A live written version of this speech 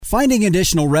Finding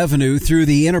additional revenue through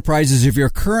the enterprises of your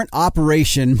current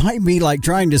operation might be like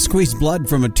trying to squeeze blood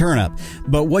from a turnip,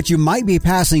 but what you might be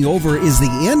passing over is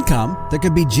the income that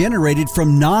could be generated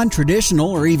from non-traditional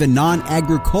or even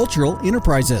non-agricultural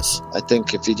enterprises. I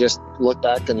think if you just look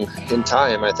back in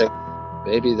time, I think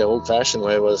maybe the old-fashioned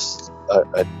way was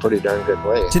a pretty darn good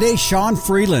way. Today, Sean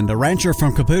Freeland, a rancher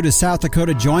from Caputa, South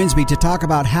Dakota, joins me to talk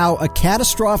about how a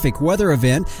catastrophic weather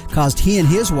event caused he and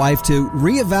his wife to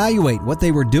reevaluate what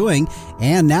they were doing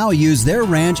and now use their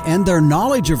ranch and their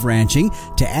knowledge of ranching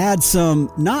to add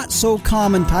some not so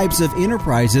common types of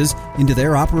enterprises into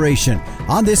their operation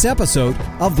on this episode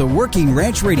of the Working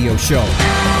Ranch Radio Show.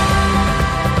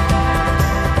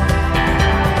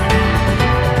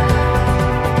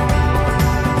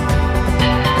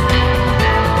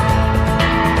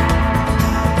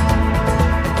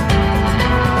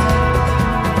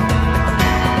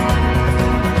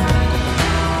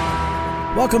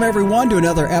 Welcome, everyone, to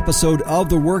another episode of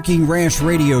the Working Ranch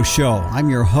Radio Show. I'm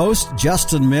your host,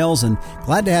 Justin Mills, and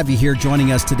glad to have you here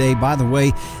joining us today. By the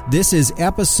way, this is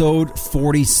episode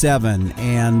 47,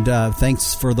 and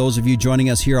thanks for those of you joining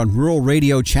us here on Rural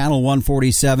Radio Channel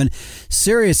 147.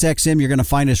 Sirius XM, you're going to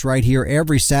find us right here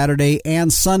every Saturday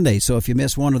and Sunday, so if you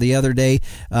miss one or the other day,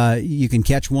 you can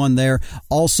catch one there.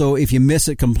 Also, if you miss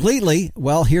it completely,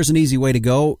 well, here's an easy way to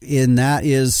go, and that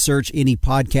is search any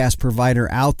podcast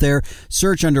provider out there.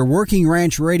 Search under Working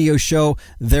Ranch Radio Show,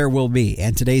 there will be.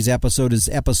 And today's episode is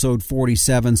episode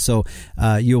 47, so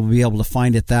you'll be able to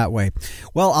find it that way.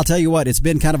 Well, I'll tell you what, it's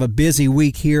been kind of a busy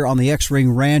week here on the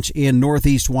X-Ring Ranch in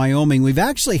northeast Wyoming. We've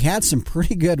actually had some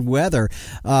pretty good weather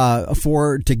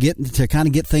to kind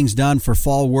of get things done for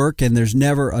fall work, and there's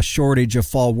never a shortage of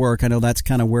fall work. I know that's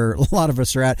kind of where a lot of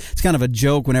us are at. It's kind of a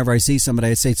joke whenever I see somebody.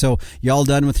 I say, so y'all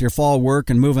done with your fall work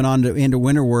and moving on into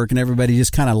winter work? And everybody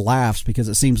just kind of laughs because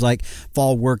it seems like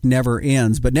fall work never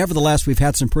ends. But nevertheless, we've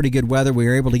had some pretty good weather. We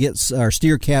were able to get our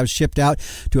steer calves shipped out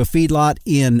to a feedlot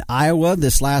in Iowa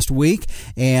this last week,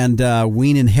 and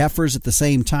weaning heifers at the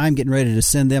same time, getting ready to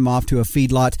send them off to a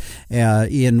feedlot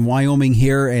in Wyoming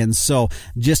here. And so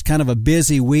just kind of a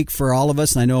busy week for all of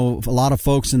us. And I know a lot of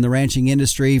folks in the ranching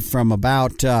industry from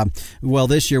about,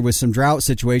 this year with some drought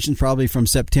situations, probably from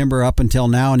September up until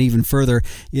now and even further,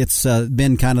 it's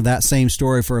been kind of that same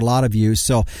story for a lot of you.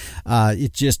 So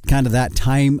it's just kind of that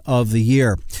time of the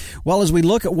year. Well, as we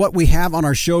look at what we have on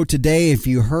our show today, if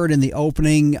you heard in the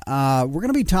opening, we're going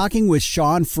to be talking with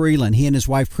Sean Freeland. He and his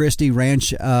wife Christy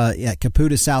ranch at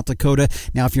Caputa, South Dakota.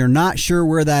 Now, if you're not sure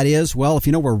where that is, well, if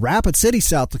you know where Rapid City,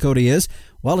 South Dakota is,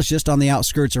 well, it's just on the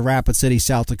outskirts of Rapid City,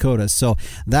 South Dakota. So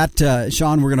that,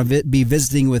 Sean, we're going to be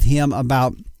visiting with him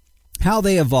about how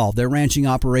they evolved. Their ranching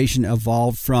operation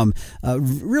evolved from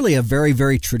really a very,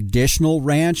 very traditional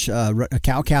ranch, a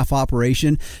cow-calf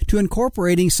operation, to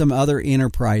incorporating some other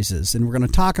enterprises. And we're going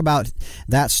to talk about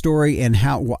that story and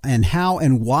how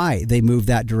and why they moved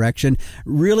that direction.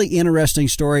 Really interesting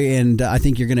story, and I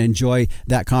think you're going to enjoy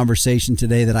that conversation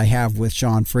today that I have with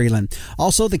Sean Freeland.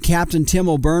 Also, the Captain Tim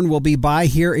O'Byrne will be by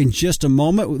here in just a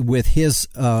moment with his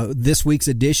this week's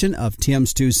edition of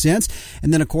Tim's 2 Cents.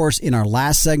 And then, of course, in our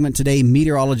last segment today,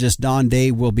 meteorologist Don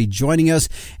Day will be joining us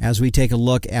as we take a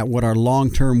look at what our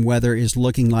long-term weather is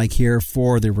looking like here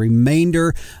for the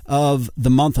remainder of the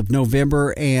month of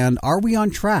November, and are we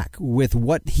on track with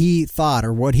what he thought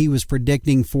or what he was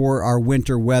predicting for our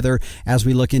winter weather as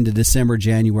we look into December,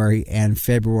 January, and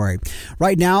February.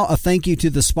 Right now, a thank you to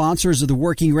the sponsors of the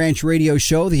Working Ranch Radio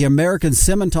Show, the American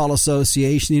Simmental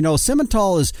Association. You know,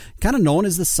 Simmental is kind of known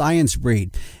as the science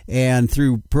breed, and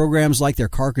through programs like their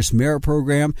Carcass Merit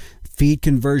program, feed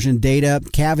conversion data,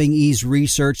 calving ease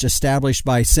research established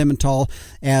by Simmental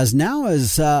as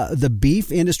the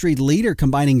beef industry leader,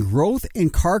 combining growth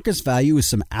and carcass value with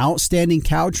some outstanding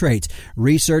cow traits.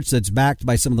 Research that's backed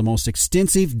by some of the most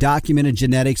extensive documented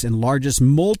genetics and largest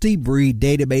multi-breed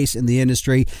database in the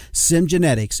industry.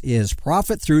 SimGenetics is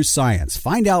profit through science.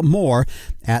 Find out more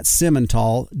at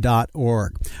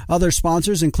simmental.org. Other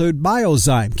sponsors include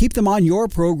Biozyme. Keep them on your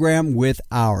program with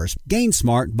ours. Gain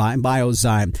Smart by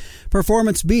Biozyme.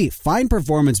 Performance Beef. Find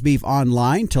Performance Beef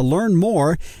online to learn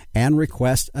more and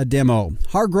request a demo.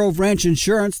 Hargrove Ranch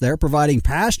Insurance. They're providing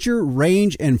pasture,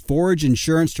 range, and forage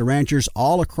insurance to ranchers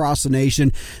all across the nation.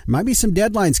 There might be some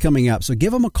deadlines coming up, so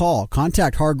give them a call.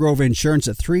 Contact Hargrove Insurance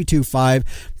at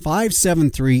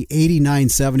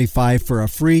 325-573-8975 for a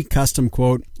free custom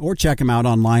quote, or check them out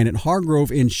online at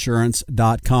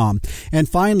hargroveinsurance.com. And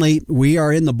finally, we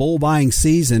are in the bull buying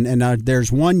season, and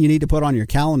there's one you need to put on your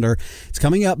calendar. It's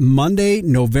coming up Monday,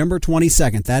 November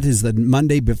 22nd. That is the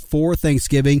Monday before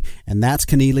Thanksgiving. delivery, and that's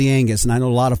Keneally Angus. And I know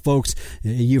a lot of folks,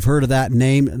 you've heard of that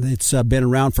name. It's been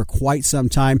around for quite some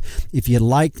time. If you'd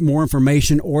like more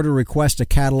information or to request a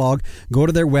catalog, go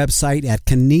to their website at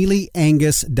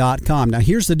KeneallyAngus.com. Now,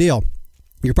 here's the deal.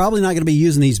 You're probably not going to be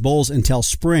using these bulls until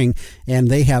spring, and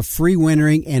they have free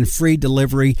wintering and free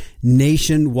delivery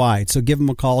nationwide. So give them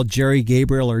a call, Jerry,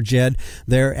 Gabriel, or Jed.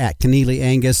 They're at Keneally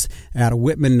Angus out of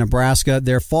Whitman, Nebraska.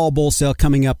 Their fall bull sale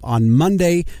coming up on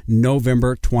Monday,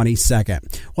 November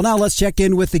 22nd. Well, now let's check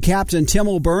in with the captain, Tim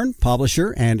O'Byrne,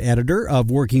 publisher and editor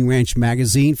of Working Ranch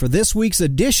Magazine, for this week's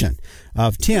edition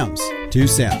of Tim's 2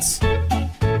 Cents.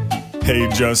 Hey,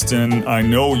 Justin, I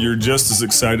know you're just as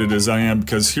excited as I am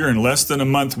because here in less than a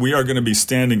month, we are going to be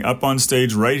standing up on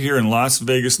stage right here in Las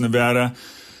Vegas, Nevada.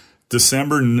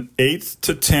 December 8th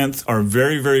to 10th, our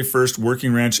very, very first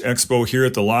Working Ranch Expo here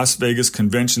at the Las Vegas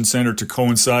Convention Center to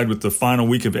coincide with the final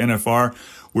week of NFR.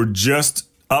 We're just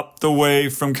up the way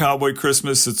from Cowboy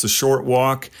Christmas. It's a short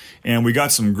walk, and we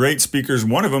got some great speakers.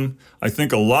 One of them, I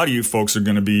think a lot of you folks are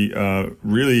going to be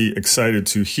really excited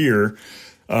to hear.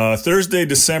 Thursday,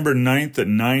 December 9th at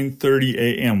 9:30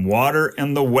 a.m. Water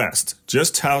in the West.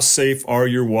 Just how safe are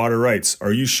your water rights?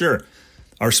 Are you sure?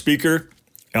 Our speaker,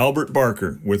 Albert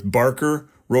Barker with Barker,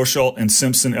 Rochelle, and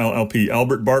Simpson LLP.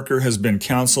 Albert Barker has been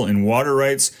counsel in water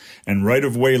rights and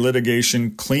right-of-way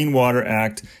litigation, Clean Water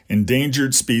Act,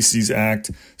 Endangered Species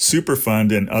Act,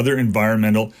 Superfund, and other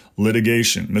environmental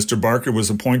litigation. Mr. Barker was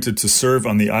appointed to serve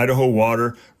on the Idaho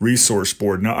Water Resource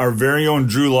Board. Now, our very own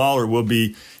Drew Lawler will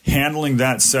be handling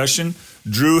that session.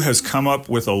 Drew has come up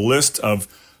with a list of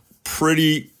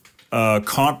pretty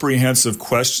comprehensive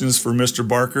questions for Mr.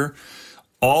 Barker.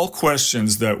 All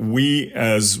questions that we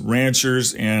as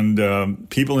ranchers and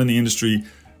people in the industry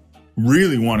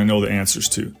really want to know the answers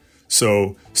to.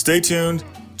 So stay tuned.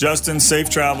 Justin,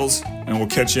 safe travels, and we'll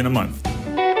catch you in a month.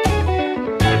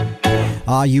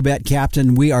 You bet,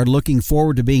 Captain. We are looking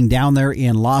forward to being down there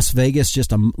in Las Vegas,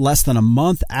 just less than a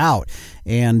month out.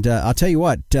 And I'll tell you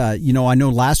what, I know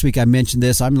last week I mentioned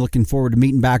this. I'm looking forward to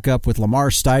meeting back up with Lamar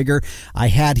Steiger. I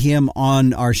had him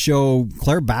on our show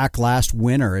clear back last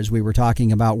winter as we were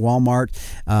talking about Walmart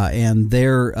and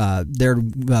their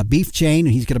beef chain.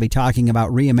 He's going to be talking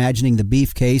about reimagining the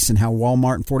beef case and how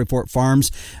Walmart and 44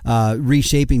 Farms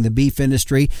reshaping the beef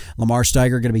industry. Lamar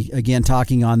Steiger going to be, again,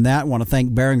 talking on that. I want to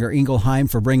thank Beringer Ingelheim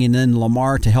for bringing in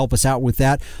Lamar to help us out with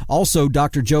that. Also,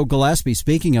 Dr. Joe Gillespie,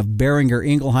 speaking of Beringer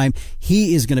Ingelheim,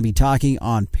 he is going to be talking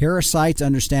on parasites,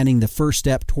 understanding the first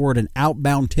step toward an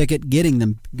outbound ticket, getting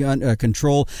them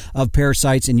control of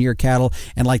parasites in your cattle.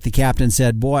 And like the captain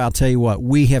said, boy, I'll tell you what,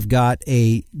 we have got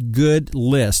a good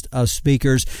list of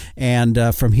speakers.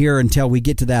 And from here until we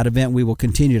get to that event, we will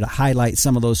continue to highlight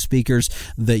some of those speakers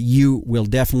that you will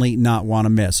definitely not want to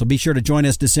miss. So be sure to join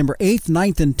us December 8th,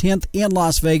 9th, and 10th in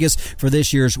Las Vegas for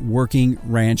this year's Working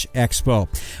Ranch Expo.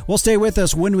 Well, stay with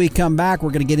us. When we come back,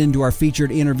 we're going to get into our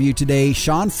featured interview today.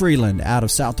 Sean Freeland out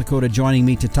of South Dakota joining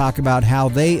me to talk about how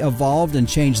they evolved and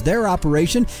changed their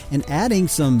operation and adding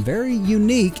some very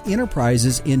unique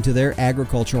enterprises into their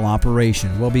agricultural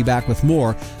operation. We'll be back with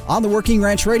more on the Working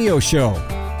Ranch Radio Show.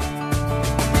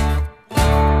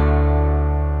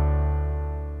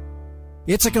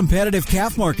 It's a competitive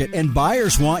calf market, and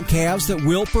buyers want calves that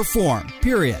will perform,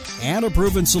 period. And a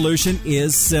proven solution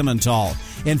is Simmental.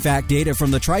 In fact, data from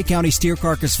the Tri-County Steer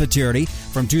Carcass Futurity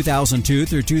from 2002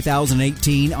 through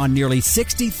 2018 on nearly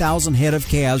 60,000 head of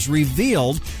calves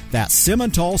revealed that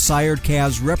Simmental sired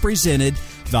calves represented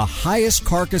the highest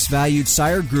carcass-valued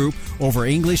sire group over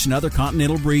English and other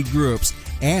continental breed groups.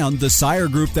 And the sire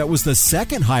group that was the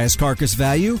second highest carcass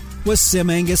value was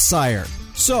Sim Angus sire.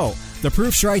 So, the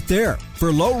proof's right there.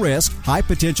 For low-risk,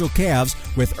 high-potential calves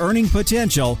with earning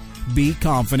potential, be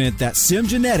confident that Sim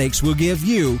Genetics will give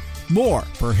you more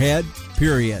per head,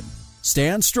 period.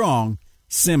 Stand strong,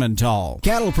 Simmental.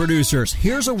 Cattle producers,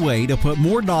 here's a way to put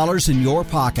more dollars in your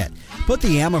pocket. Put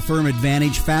the Amifirm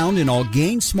advantage found in all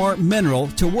Gain Smart mineral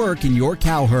to work in your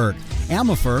cow herd.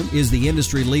 Amifirm is the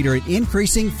industry leader in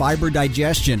increasing fiber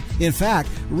digestion. In fact,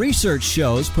 research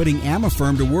shows putting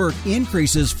Amifirm to work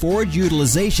increases forage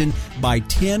utilization by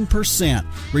 10%,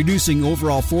 reducing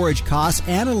overall forage costs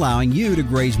and allowing you to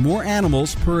graze more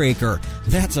animals per acre.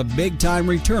 That's a big-time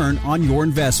return on your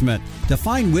investment. To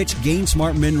find which Gain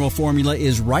Smart mineral formula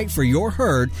is right for your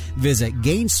herd, visit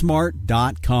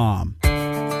Gainsmart.com.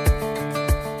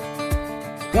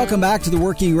 Welcome back to the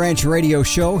Working Ranch Radio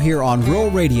Show here on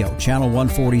Rural Radio, Channel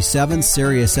 147,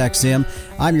 Sirius XM.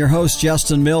 I'm your host,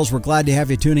 Justin Mills. We're glad to have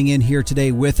you tuning in here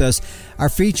today with us. Our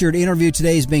featured interview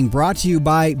today is being brought to you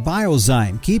by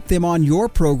Biozyme. Keep them on your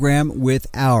program with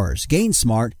ours. Gain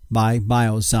Smart by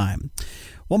Biozyme.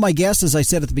 Well, my guest, as I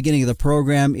said at the beginning of the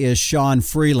program, is Sean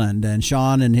Freeland. And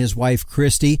Sean and his wife,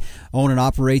 Christy, own and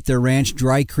operate their ranch,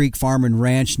 Dry Creek Farm and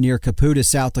Ranch, near Copputta,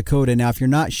 South Dakota. Now, if you're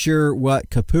not sure what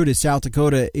Copputta, South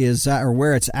Dakota is or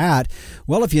where it's at,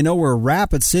 well, if you know where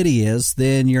Rapid City is,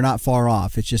 then you're not far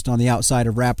off. It's just on the outside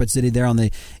of Rapid City, there on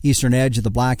the eastern edge of the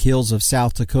Black Hills of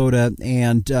South Dakota.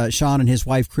 And Sean and his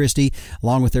wife, Christy,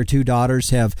 along with their two daughters,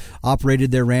 have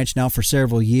operated their ranch now for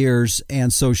several years.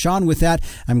 And so, Sean, with that,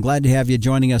 I'm glad to have you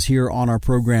joining us here on our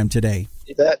program today.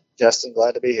 You bet, Justin.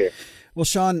 Glad to be here. Well,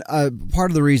 Sean, part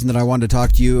of the reason that I wanted to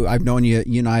talk to you, I've known you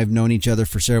and I have known each other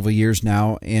for several years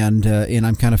now, and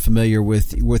I'm kind of familiar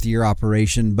with your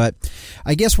operation. But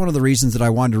I guess one of the reasons that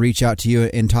I wanted to reach out to you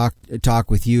and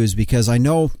talk with you is because I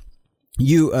know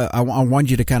you. I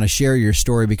want you to kind of share your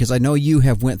story, because I know you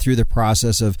have went through the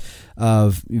process of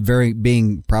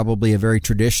being probably a very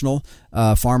traditional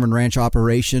farm and ranch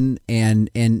operation, and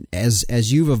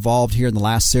as you've evolved here in the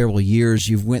last several years,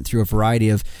 you've went through a variety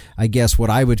of, I guess, what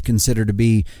I would consider to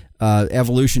be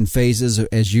evolution phases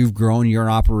as you've grown your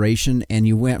operation, and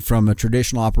you went from a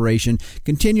traditional operation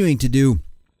continuing to do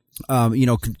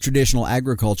traditional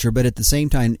agriculture, but at the same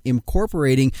time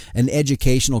incorporating an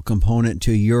educational component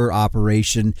to your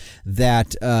operation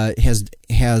that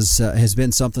has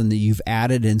been something that you've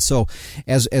added. And so,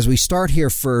 as we start here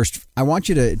first, I want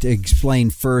you to explain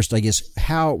first, I guess,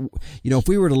 how, if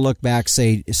we were to look back,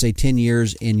 say 10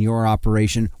 years in your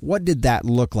operation, what did that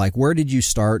look like? Where did you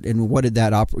start, and what did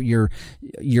that your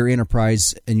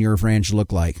enterprise and your ranch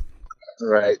look like?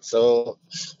 Right. So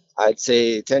I'd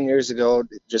say 10 years ago,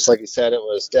 just like you said, it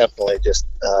was definitely just,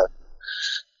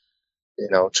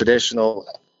 traditional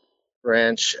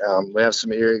ranch. We have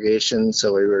some irrigation,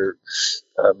 so we were,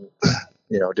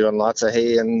 doing lots of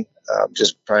hay and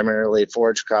just primarily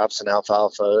forage crops and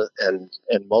alfalfa, and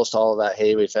most all of that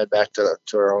hay we fed back to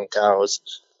our own cows.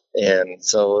 And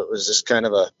so it was just kind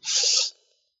of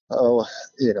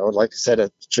like I said,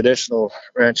 a traditional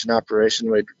ranching operation.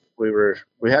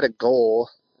 We had a goal.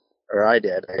 Or I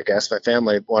did, I guess. My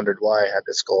family wondered why I had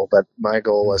this goal, but my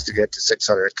goal was to get to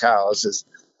 600 cows.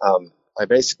 I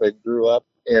basically grew up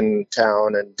in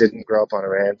town and didn't grow up on a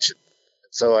ranch.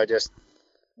 So I just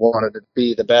wanted to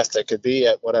be the best I could be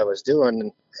at what I was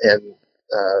doing. And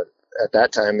at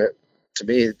that time, to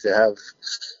me, to have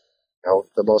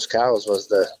the most cows was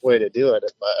the way to do it.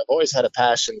 I've always had a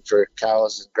passion for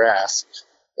cows and grass.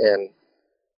 And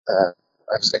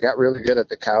I got really good at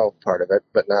the cow part of it,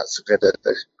 but not so good at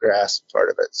the grass part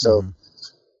of it. So,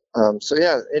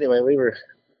 anyway, we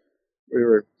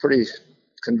were pretty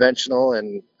conventional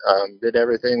and did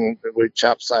everything. We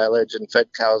chopped silage and fed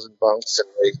cows in bunks, and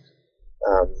we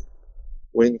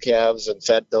weaned calves and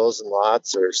fed those in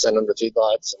lots or sent them to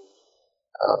feedlots,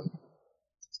 and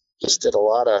just did a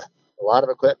lot of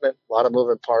equipment, a lot of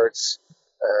moving parts,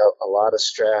 a lot of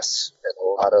stress, and a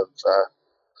lot of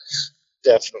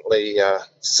definitely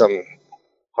some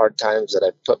hard times that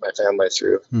I put my family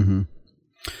through in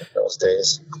those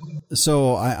days.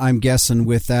 So I'm guessing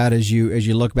with that, as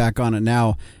you look back on it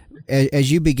now,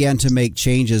 as you began to make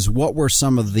changes, what were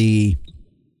some of the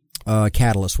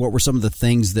catalysts? What were some of the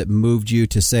things that moved you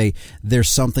to say there's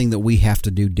something that we have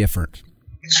to do different?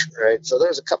 Right. So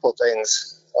there's a couple of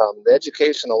things. The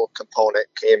educational component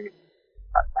came.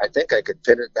 I think I could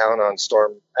pin it down on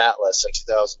Storm Atlas in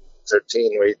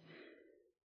 2013. We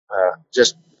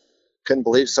just couldn't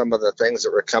believe some of the things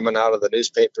that were coming out of the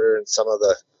newspaper and some of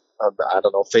the,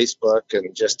 Facebook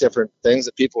and just different things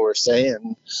that people were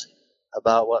saying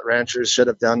about what ranchers should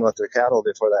have done with their cattle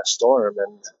before that storm.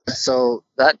 And so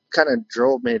that kind of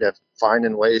drove me to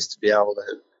finding ways to be able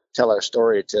to tell our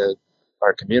story to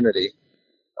our community.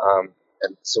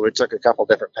 And so we took a couple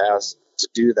different paths to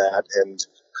do that.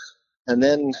 And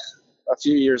then a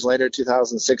few years later,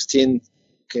 2016,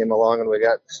 came along and we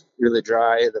got really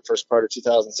dry the first part of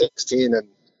 2016, and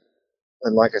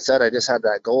like I said, I just had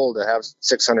that goal to have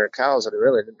 600 cows, and I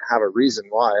really didn't have a reason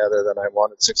why other than I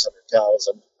wanted 600 cows.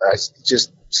 And I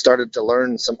just started to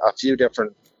learn a few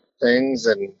different things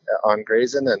and on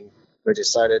grazing, and we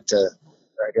decided to,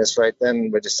 I guess right then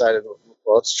we decided,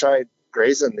 well, let's try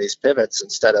grazing these pivots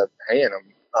instead of haying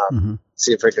them.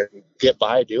 See if we can get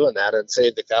by doing that and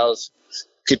save the cows,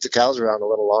 keep the cows around a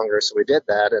little longer. So we did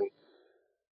that, and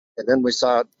then we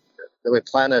saw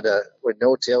that we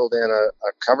no-tilled in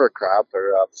a cover crop,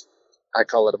 or I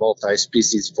call it a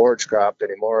multi-species forage crop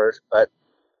anymore, but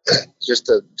just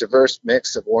a diverse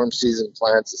mix of warm season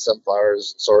plants and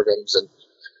sunflowers, sorghums, and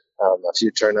a few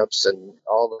turnips and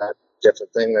all that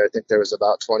different thing. I think there was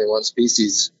about 21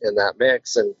 species in that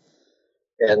mix, and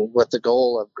with the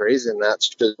goal of grazing that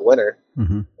through the winter.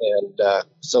 And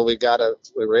so we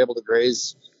were able to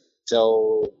graze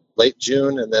till late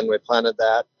June, and then we planted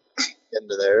that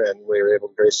into there, and we were able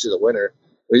to graze through the winter.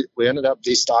 We ended up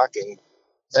destocking.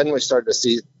 Then we started to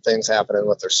see things happening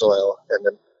with our soil and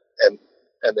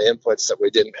the inputs that we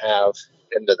didn't have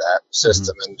into that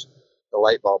system, and the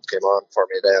light bulb came on for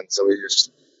me then. So we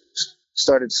just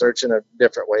started searching at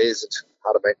different ways of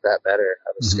how to make that better,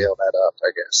 how to scale that up,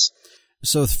 I guess.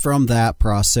 So from that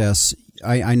process,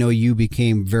 I know you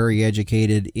became very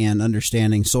educated in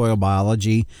understanding soil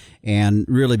biology and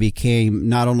really became,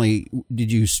 not only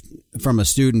did you from a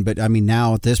student, but I mean,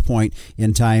 now at this point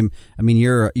in time, I mean,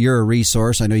 you're a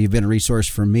resource. I know you've been a resource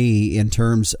for me in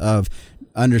terms of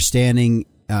understanding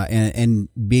and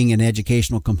being an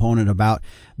educational component about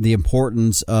the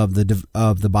importance of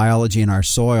the biology in our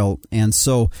soil. And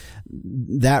so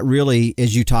that really,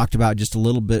 as you talked about just a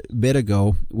little bit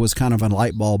ago, was kind of a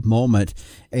light bulb moment.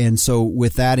 And so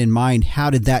with that in mind, how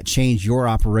did that change your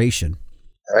operation?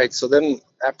 All right. So then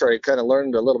after I kind of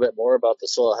learned a little bit more about the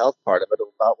soil health part of it,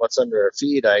 about what's under our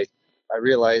feed, I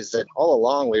realized that all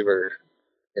along we were,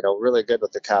 really good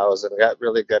with the cows, and got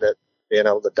really good at being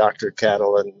able to doctor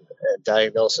cattle and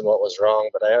diagnosing what was wrong.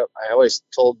 But I always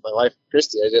told my wife,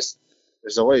 Christy, there's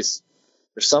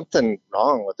something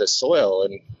wrong with this soil,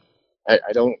 and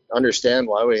I don't understand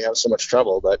why we have so much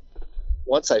trouble. But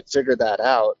once I figured that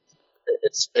out,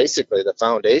 it's basically the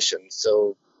foundation.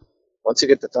 So once you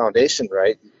get the foundation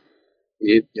right,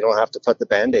 you don't have to put the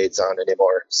Band-Aids on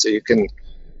anymore. So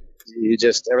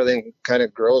everything kind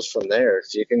of grows from there.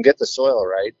 If you can get the soil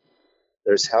right,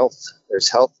 there's health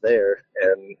there,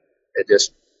 and it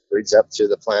just breeds up through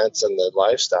the plants and the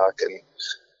livestock.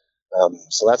 And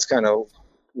so that's kind of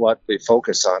what we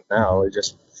focus on now. We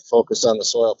just focus on the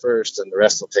soil first, and the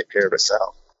rest will take care of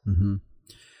itself. Mm-hmm.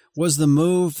 Was the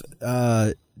move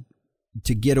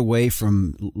to get away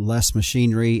from less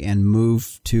machinery and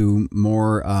move to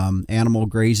more animal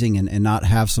grazing and not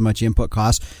have so much input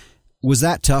costs, was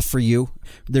that tough for you?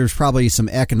 There's probably some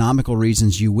economical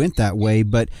reasons you went that way,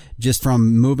 but just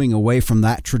from moving away from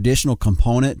that traditional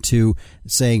component to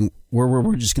saying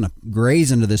we're just going to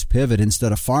graze into this pivot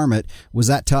instead of farm it, was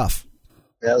that tough?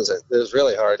 Yeah, it was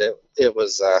really hard. It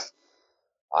was,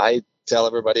 I tell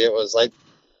everybody it was like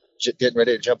getting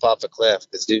ready to jump off a cliff,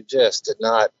 because you just did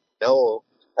not know.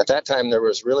 At that time, there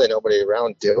was really nobody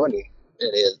around doing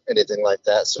anything like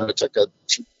that. So it took a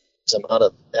amount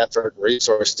of effort and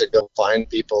resource to go find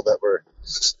people that were,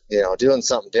 doing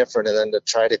something different, and then to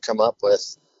try to come up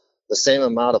with the same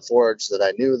amount of forage that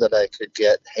I knew that I could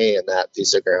get hay in that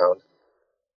piece of ground.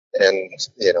 And,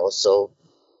 so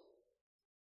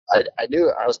I knew,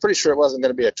 I was pretty sure it wasn't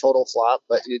going to be a total flop,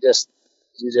 but you're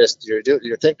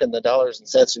thinking the dollars and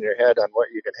cents in your head on what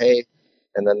you can hay,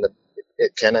 and then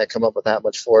can I come up with that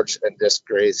much forage and just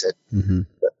graze it? Mm-hmm.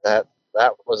 That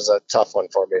was a tough one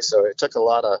for me. So it took a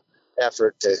lot of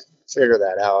effort to figure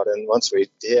that out, and once we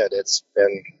did, it's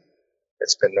been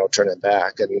no turning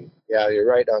back. And yeah, you're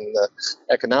right on the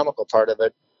economical part of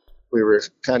it. We were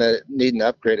kind of needing to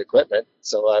upgrade equipment,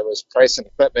 so I was pricing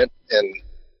equipment, and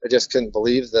I just couldn't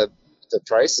believe the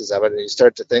prices of it. And you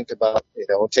start to think about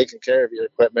taking care of your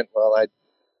equipment. Well, I'm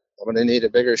going to need a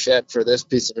bigger shed for this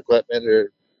piece of equipment,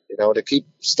 or to keep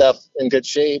stuff in good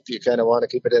shape, you kind of want to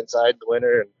keep it inside the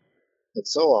winter and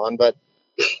so on. But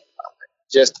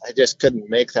I just couldn't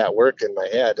make that work in my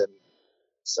head. And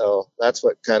so that's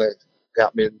what kind of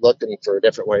got me looking for a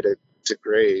different way to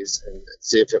graze and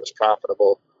see if it was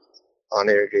profitable on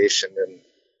irrigation. And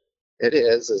it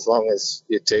is, as long as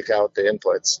you take out the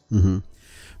inputs. Mm-hmm.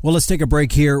 Well, let's take a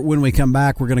break here. When we come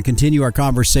back, we're going to continue our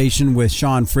conversation with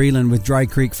Sean Freeland with Dry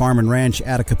Creek Farm and Ranch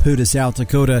out of Caputa, South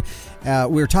Dakota.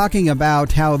 We're talking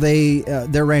about how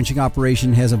their ranching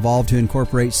operation has evolved to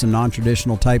incorporate some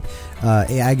non-traditional type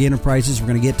ag enterprises. We're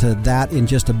going to get to that in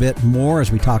just a bit more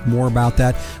as we talk more about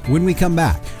that when we come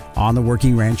back on the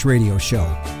Working Ranch Radio Show.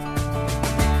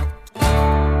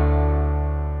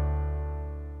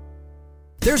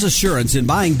 There's assurance in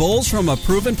buying bulls from a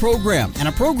proven program, and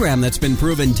a program that's been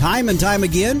proven time and time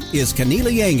again is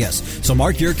Keneally Angus. So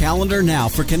mark your calendar now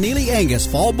for Keneally Angus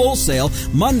Fall Bull Sale,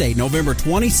 Monday, November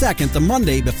 22nd, the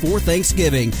Monday before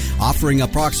Thanksgiving, offering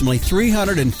approximately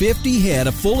 350 head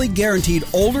of fully guaranteed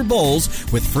older bulls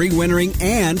with free wintering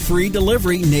and free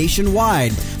delivery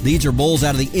nationwide. These are bulls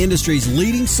out of the industry's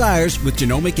leading sires with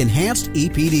genomic enhanced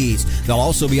EPDs. They'll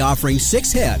also be offering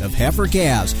 6 head of heifer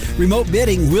calves. Remote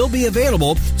bidding will be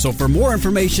available. So for more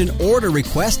information or to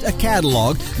request a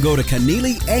catalog, go to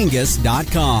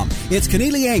KeneallyAngus.com. It's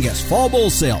Keneally Angus Fall Bull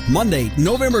Sale, Monday,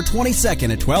 November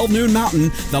 22nd at 12 noon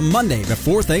Mountain, the Monday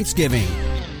before Thanksgiving.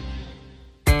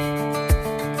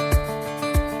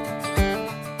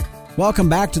 Welcome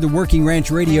back to the Working Ranch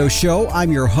Radio Show.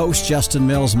 I'm your host, Justin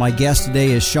Mills. My guest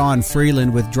today is Sean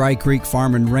Freeland with Dry Creek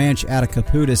Farm and Ranch out of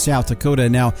Caputa, South Dakota.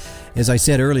 Now, as I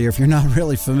said earlier, if you're not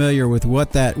really familiar with where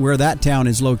that town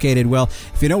is located, well,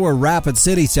 if you know where Rapid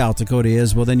City, South Dakota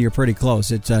is, well, then you're pretty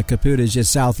close. It's Caputa is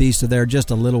just southeast of there,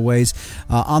 just a little ways.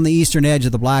 On the eastern edge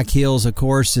of the Black Hills, of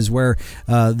course, is where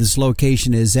this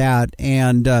location is at.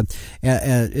 And at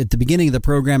the beginning of the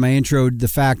program, I introed the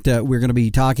fact we're going to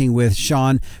be talking with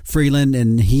Sean Freeland,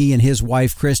 and he and his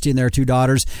wife, Christy, and their two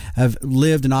daughters have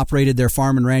lived and operated their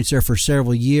farm and ranch there for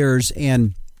several years.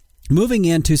 And moving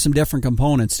into some different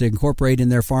components to incorporate in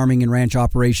their farming and ranch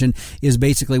operation is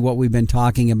basically what we've been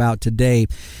talking about today.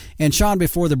 And Sean,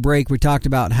 before the break, we talked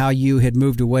about how you had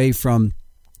moved away from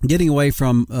getting away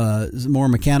from more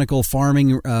mechanical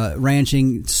farming,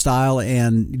 ranching style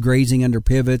and grazing under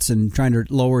pivots and trying to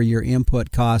lower your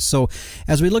input costs. So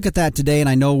as we look at that today, and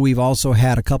I know we've also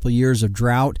had a couple of years of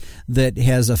drought that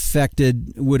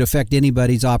would affect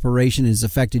anybody's operation, has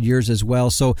affected yours as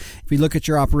well. So if we look at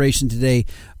your operation today,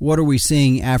 what are we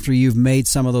seeing after you've made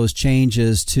some of those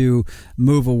changes to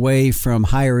move away from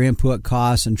higher input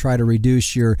costs and try to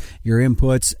reduce your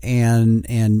inputs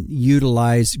and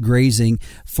utilize grazing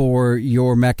for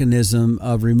your mechanism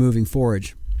of removing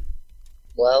forage?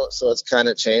 Well, so it's kind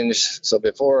of changed. So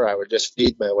before I would just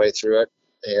feed my way through it,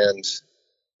 and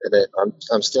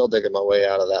I'm still digging my way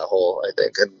out of that hole, I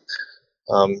think.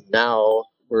 And now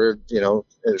we're in our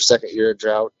second year of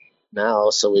drought now,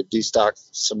 so we've destocked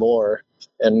some more,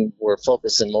 and we're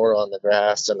focusing more on the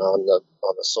grass and on the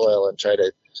soil, and try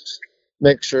to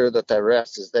make sure that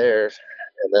rest is there,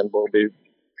 and then we'll be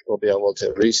able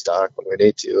to restock when we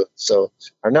need to. So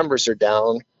our numbers are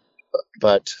down,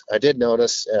 but I did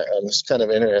notice, and it's kind of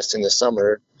interesting this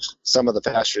summer, some of the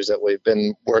pastures that we've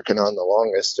been working on the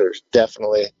longest are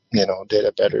definitely, did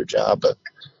a better job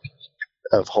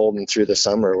of holding through the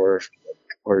summer,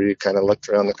 where you kind of looked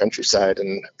around the countryside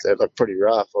and they looked pretty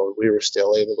rough. Well, we were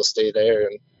still able to stay there,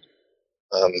 and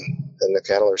the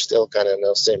cattle are still kind of in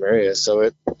those same areas.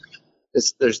 So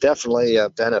there's definitely a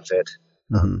benefit,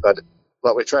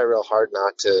 but we try real hard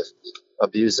not to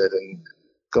abuse it and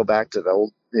go back to the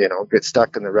old, get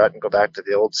stuck in the rut and go back to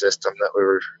the old system that we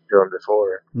were doing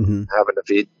before, having to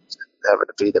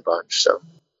feed a bunch. So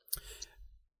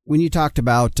when you talked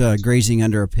about grazing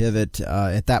under a pivot,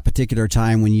 at that particular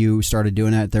time when you started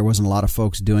doing that, there wasn't a lot of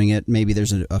folks doing it. Maybe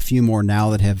there's a few more now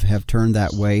that have turned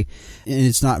that way. And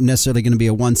it's not necessarily going to be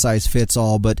a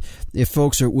one-size-fits-all, but if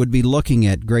folks would be looking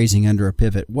at grazing under a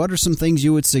pivot, what are some things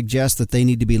you would suggest that they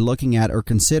need to be looking at or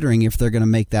considering if they're going to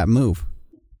make that move?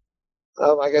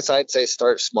 I guess I'd say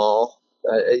start small.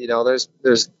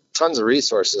 There's tons of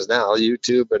resources now,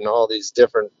 YouTube and all these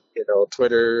different,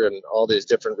 Twitter and all these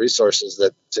different resources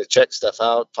to check stuff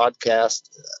out, podcast.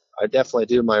 I definitely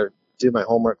do my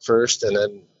homework first, and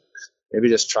then maybe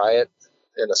just try it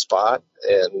in a spot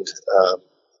and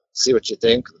see what you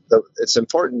think. It's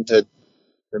important to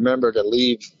remember to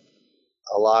leave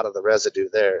a lot of the residue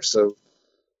there. So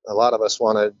a lot of us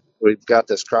we've got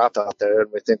this crop out there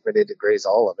and we think we need to graze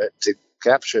all of it to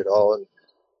capture it all,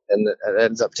 and it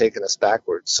ends up taking us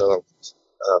backwards. So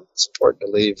it's important to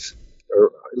leave,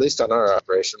 or at least on our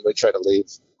operation, we try to leave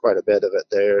quite a bit of it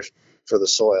there for the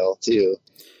soil too.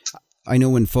 I know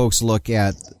when folks look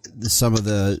at some of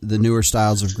the newer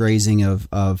styles of grazing,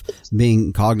 of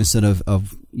being cognizant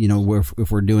of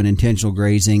if we're doing intentional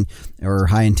grazing or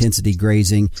high intensity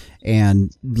grazing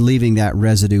and leaving that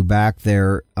residue back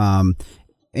there,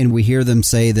 and we hear them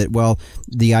say that, well,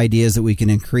 the idea is that we can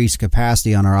increase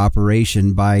capacity on our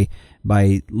operation by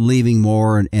leaving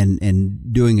more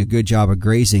and doing a good job of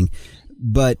grazing.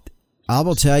 But I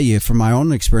will tell you from my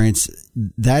own experience,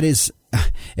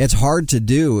 it's hard to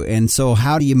do. And so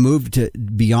how do you move to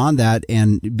beyond that?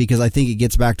 And because I think it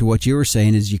gets back to what you were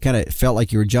saying, is you kind of felt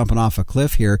like you were jumping off a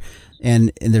cliff here.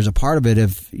 And there's a part of it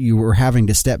of you were having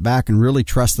to step back and really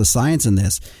trust the science in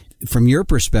this. From your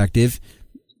perspective,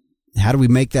 how do we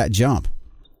make that jump?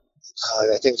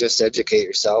 I think just educate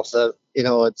yourself that,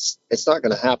 it's not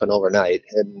going to happen overnight.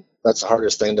 And that's the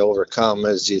hardest thing to overcome,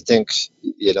 is you think,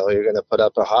 you're going to put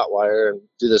up a hot wire and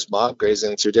do this mob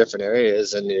grazing through different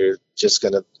areas, and you're just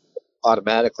going to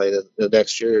automatically the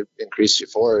next year increase your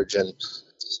forage. And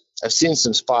I've seen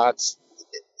some spots.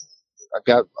 I've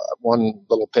got one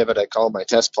little pivot I call my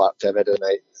test plot pivot, and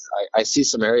I see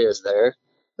some areas there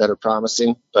that are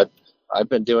promising, but I've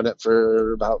been doing it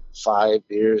for about 5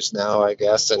 years now, I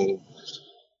guess, and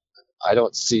I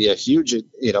don't see a huge,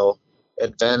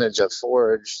 advantage of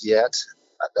forage yet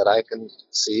that I can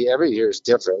see. Every year is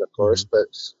different, of course, but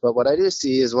what I do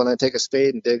see is when I take a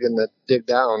spade and dig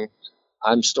down,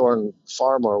 I'm storing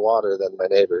far more water than my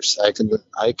neighbors. I can,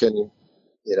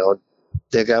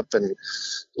 dig up and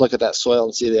look at that soil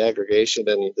and see the aggregation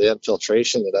and the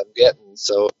infiltration that I'm getting.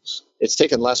 So it's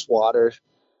taking less water,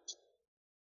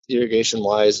 irrigation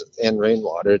wise, and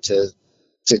rainwater to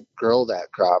grow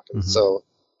that crop. And so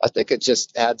I think it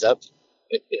just adds up,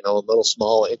 little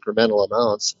small incremental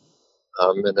amounts.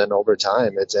 And then over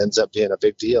time, it ends up being a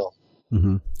big deal.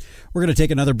 Mm-hmm. We're going to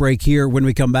take another break here. When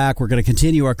we come back, we're going to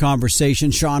continue our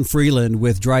conversation. Sean Freeland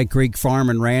with Dry Creek Farm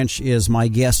and Ranch is my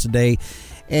guest today.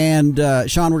 And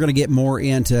Sean, we're going to get more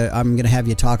into, I'm going to have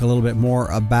you talk a little bit more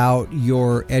about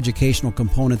your educational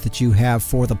component that you have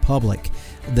for the public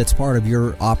that's part of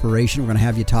your operation. We're going to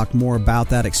have you talk more about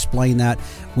that, explain that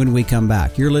when we come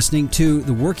back. You're listening to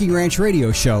the Working Ranch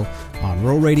Radio Show on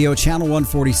Rural Radio Channel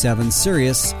 147,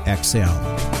 Sirius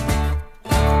XM.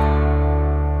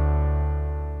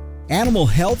 Animal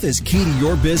health is key to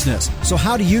your business. So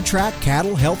how do you track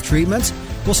cattle health treatments?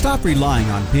 Well, stop relying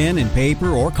on pen and paper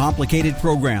or complicated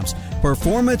programs.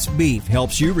 Performance Beef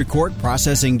helps you record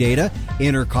processing data,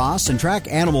 enter costs, and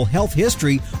track animal health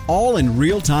history all in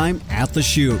real time at the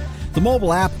chute. The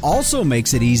mobile app also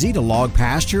makes it easy to log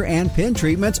pasture and pen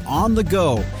treatments on the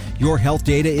go. Your health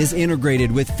data is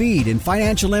integrated with feed and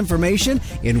financial information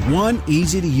in one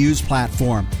easy-to-use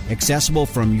platform, accessible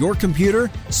from your computer,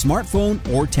 smartphone,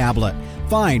 or tablet.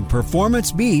 Find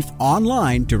Performance Beef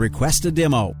online to request a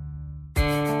demo.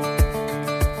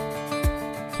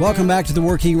 Welcome back to the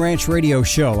Working Ranch Radio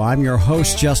Show. I'm your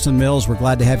host, Justin Mills. We're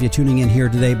glad to have you tuning in here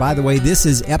today. By the way, this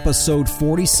is episode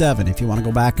 47. If you want to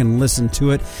go back and listen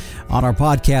to it on our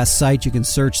podcast site, you can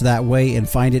search that way and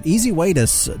find it. Easy way to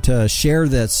share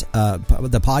this,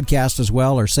 the podcast as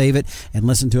well, or save it and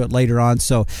listen to it later on.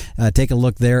 So take a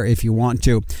look there if you want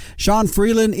to. Sean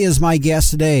Freeland is my guest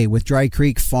today with Dry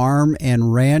Creek Farm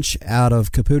and Ranch out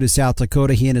of Caputa, South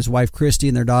Dakota. He and his wife, Christy,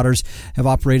 and their daughters have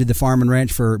operated the farm and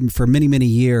ranch for many, many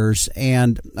years.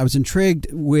 And I was intrigued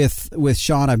with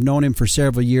Sean. I've known him for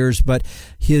several years, but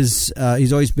he's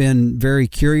always been very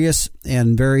curious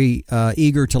and very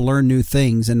eager to learn new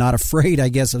things and not afraid, I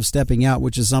guess, of stepping out,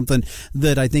 which is something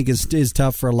that I think is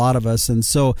tough for a lot of us. And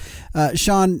so,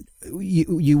 Sean,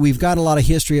 we've got a lot of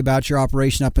history about your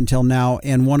operation up until now,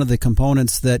 and one of the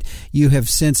components that you have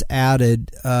since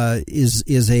added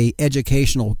is a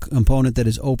educational component that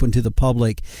is open to the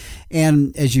public.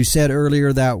 And as you said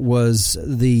earlier, that was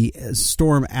the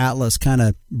Storm Atlas kind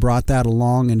of brought that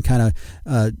along and kind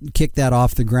of kicked that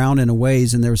off the ground in a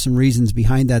ways, and there were some reasons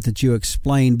behind that you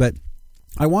explained, but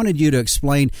I wanted you to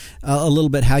explain a little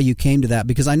bit how you came to that,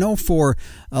 because I know for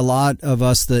a lot of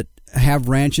us that have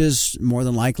ranches, more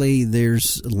than likely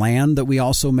there's land that we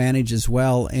also manage as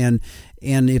well. And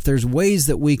if there's ways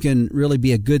that we can really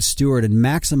be a good steward and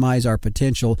maximize our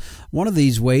potential, one of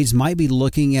these ways might be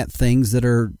looking at things that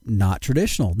are not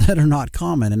traditional, that are not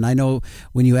common. And I know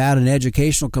when you add an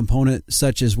educational component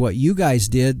such as what you guys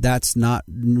did, that's not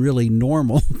really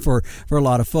normal for a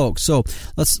lot of folks. So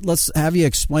let's have you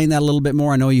explain that a little bit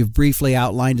more. I know you've briefly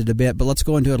outlined it a bit, but let's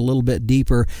go into it a little bit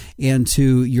deeper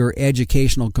into your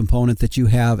educational component that you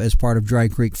have as part of Dry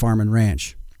Creek Farm and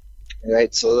Ranch.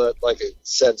 Right, so like I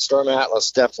said, Storm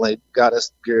Atlas definitely got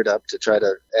us geared up to try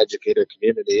to educate our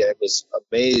community. I was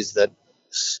amazed that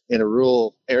in a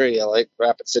rural area like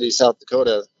Rapid City, South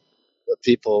Dakota, the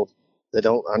people that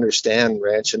don't understand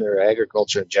ranching or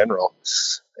agriculture in general.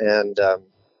 And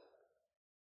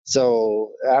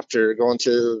so after going to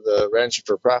the Ranching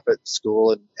for Profit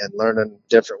school and learning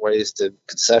different ways to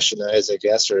concessionize, I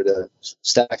guess, or to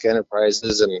stack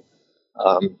enterprises, and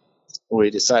we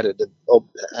decided to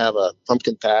have a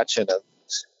pumpkin patch and a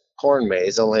corn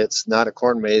maze, only it's not a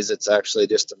corn maze. It's actually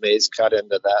just a maze cut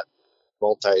into that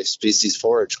multi-species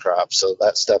forage crop. So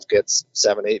that stuff gets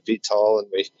 7-8 feet tall, and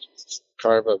we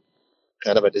carve a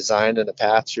kind of a design and a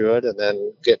path through it, and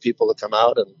then get people to come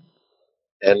out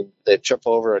and they trip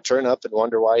over a turnip and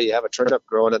wonder why you have a turnip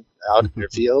growing out in your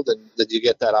field. And then you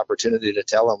get that opportunity to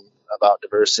tell them about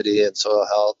diversity and soil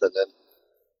health, and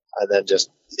then just,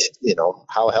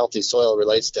 how healthy soil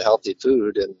relates to healthy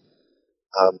food, and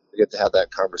we get to have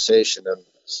that conversation. And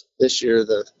this year,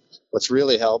 what's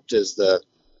really helped is I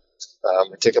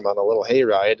take them on a little hay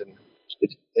ride, and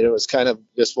it was kind of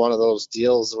just one of those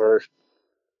deals where it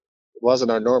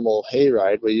wasn't our normal hay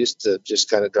ride. We used to just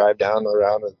kind of drive down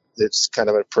around, and it's kind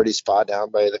of a pretty spot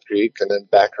down by the creek, and then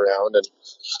back around.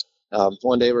 And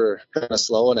one day we were kind of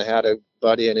slow, and I had a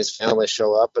buddy and his family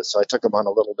show up, so I took them on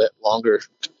a little bit longer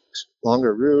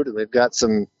route, and we've got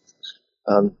some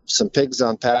pigs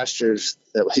on pastures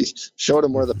that we showed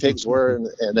them where the pigs were,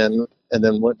 and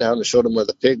then went down and showed them where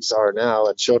the pigs are now,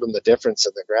 and showed them the difference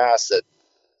in the grass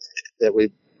that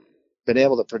we been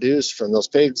able to produce from those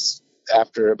pigs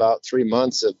after about 3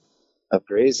 months of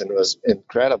grazing was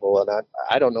incredible. And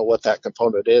I don't know what that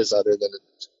component is other than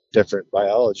different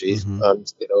biology, above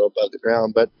the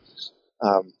ground. But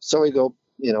so we go,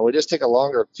 we just take a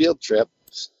longer field trip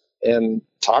and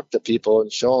talk to people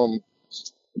and show them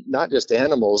not just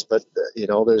animals, but,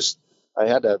 I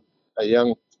had a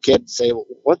young kid say,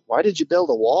 why did you build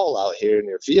a wall out here in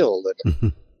your field?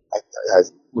 And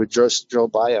we just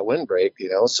drove by a windbreak,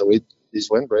 so these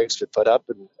windbreaks we put up,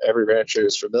 and every rancher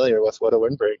is familiar with what a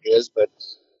windbreak is, but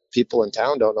people in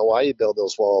town don't know why you build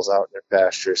those walls out in their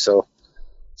pasture. So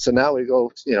now we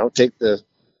go, take the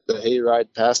hay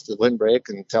ride past the windbreak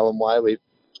and tell them why we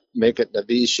make it in a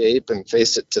V shape and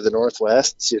face it to the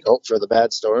northwest, for the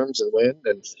bad storms and wind,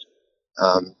 and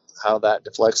how that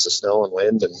deflects the snow and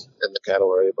wind, and the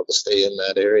cattle are able to stay in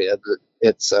that area. But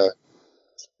it's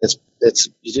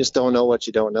you just don't know what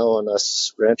you don't know, and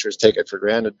us ranchers take it for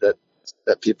granted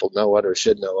that people know it or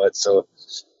should know it. So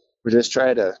we just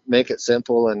try to make it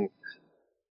simple and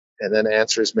then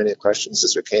answer as many questions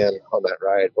as we can on that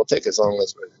ride. We'll take as long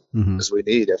as we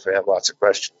need if we have lots of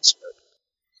questions.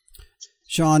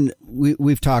 Sean,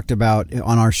 we've talked about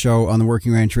on our show, on the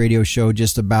Working Ranch Radio Show,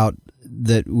 just about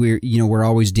that we're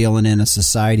always dealing in a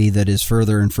society that is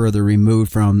further and further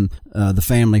removed from the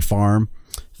family farm,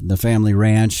 the family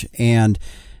ranch, and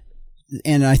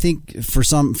I think for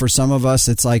some of us,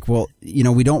 it's like, well,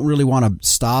 we don't really want to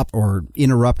stop or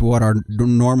interrupt what our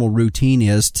normal routine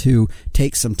is to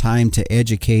take some time to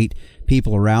educate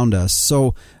people around us.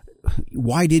 So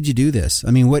why did you do this?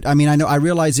 I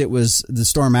realize it was the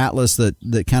Storm Atlas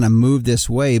that kind of moved this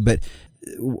way, but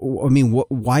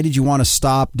why did you want to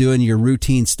stop doing your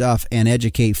routine stuff and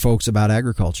educate folks about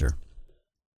agriculture?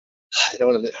 I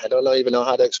don't even know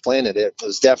how to explain it. It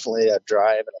was definitely a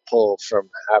drive and a pull from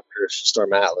after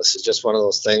Storm Atlas. It's just one of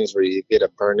those things where you get a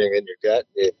burning in your gut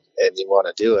and you want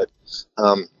to do it.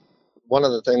 One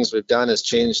of the things we've done is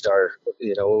changed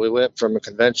we went from a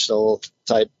conventional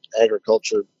type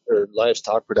agriculture or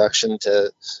livestock production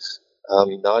to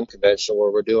non-conventional,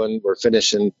 where we're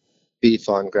finishing beef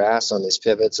on grass on these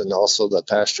pivots and also the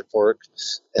pasture pork.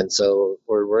 And so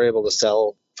we're able to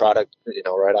sell product,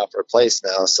 right off our place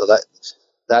now. So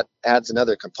that adds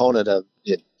another component of,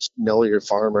 know your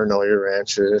farmer, know your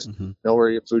rancher, know where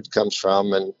your food comes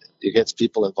from, and it gets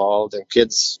people involved, and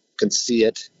kids can see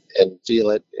it and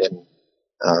feel it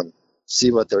and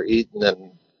see what they're eating,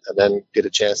 and then get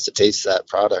a chance to taste that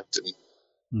product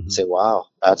and say, wow,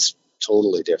 that's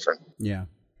totally different. Yeah.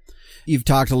 You've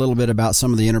talked a little bit about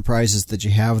some of the enterprises that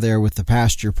you have there with the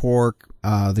pasture pork,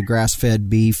 the grass-fed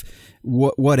beef.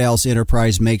 What else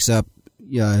enterprise makes up,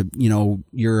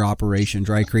 your operation,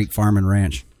 Dry Creek Farm and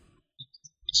Ranch?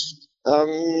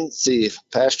 Let's see,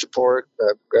 pasture pork,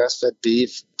 grass-fed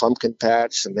beef, pumpkin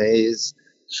patch, some maize.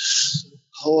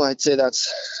 I'd say that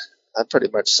pretty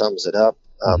much sums it up.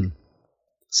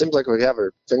 Seems like we have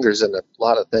our fingers in a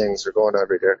lot of things. We're going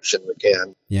every direction we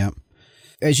can. Yeah.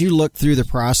 As you look through the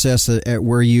process at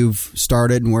where you've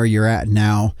started and where you're at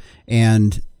now,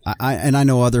 and I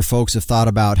know other folks have thought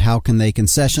about how can they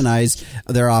concessionize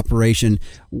their operation,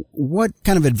 what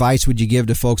kind of advice would you give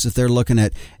to folks if they're looking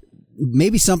at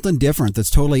maybe something different that's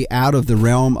totally out of the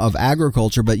realm of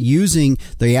agriculture, but using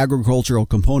the agricultural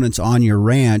components on your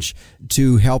ranch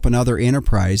to help another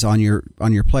enterprise on your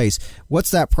place?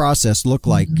 What's that process look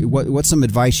like? What's some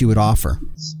advice you would offer?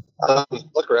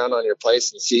 Look around on your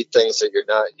place and see things that you're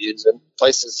not using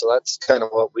places. So that's kind of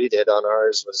what we did on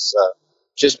ours, was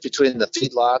just between the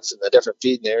feedlots and the different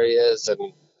feeding areas and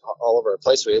all over our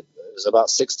place. It was about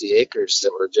 60 acres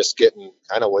that were just getting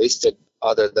kind of wasted,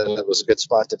 other than it was a good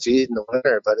spot to feed in the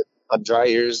winter. But on dry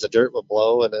years, the dirt would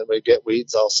blow and then we'd get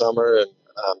weeds all summer. And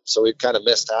so we kind of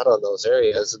missed out on those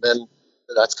areas. And then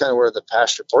that's kind of where the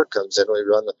pasture pork comes in. We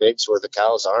run the pigs where the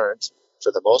cows aren't,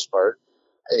 for the most part.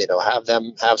 Have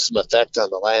them have some effect on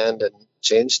the land and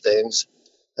change things.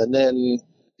 And then,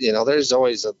 there's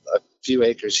always a few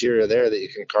acres here or there that you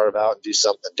can carve out and do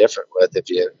something different with. If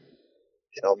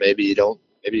maybe you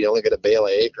only get a bale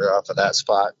an acre off of that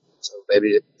spot. So maybe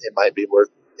it might be worth,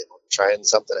 trying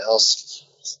something else,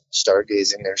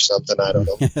 stargazing or something. I don't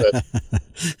know. But.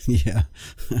 Yeah.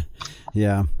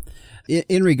 Yeah.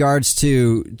 In regards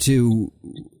to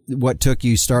what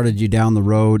started you down the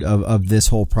road of this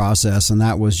whole process, and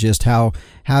that was just how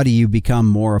do you become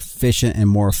more efficient and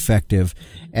more effective?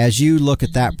 As you look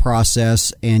at that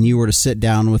process and you were to sit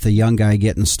down with a young guy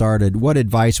getting started, what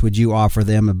advice would you offer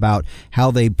them about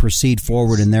how they proceed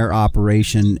forward in their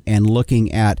operation and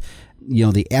looking at,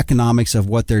 the economics of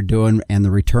what they're doing and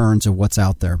the returns of what's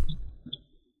out there?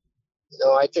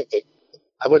 I think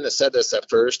I wouldn't have said this at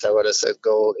first. I would have said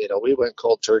go. We went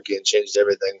cold turkey and changed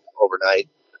everything overnight,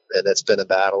 and it's been a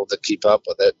battle to keep up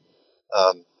with it.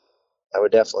 I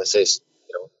would definitely say,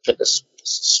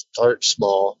 start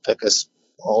small, pick a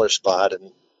smaller spot,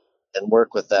 and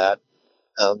work with that.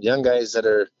 Young guys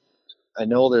I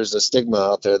know there's a stigma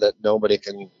out there that nobody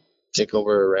can take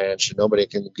over a ranch, and nobody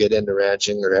can get into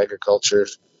ranching or agriculture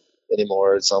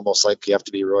anymore. It's almost like you have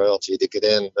to be royalty to get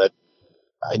in. But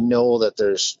I know that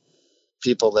there's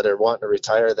people that are wanting to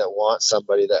retire that want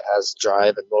somebody that has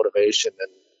drive and motivation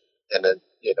and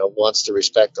wants to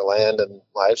respect the land and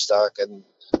livestock, and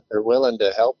they're willing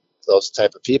to help those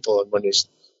type of people. And when you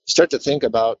start to think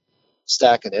about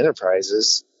stacking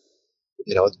enterprises,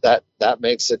 that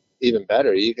makes it even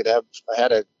better. I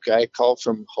had a guy call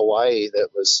from Hawaii that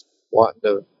was wanting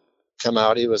to come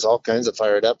out. He was all kinds of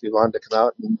fired up. He wanted to come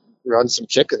out and run some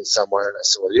chickens somewhere. And I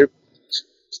said, well, you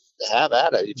have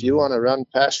at it. If you want to run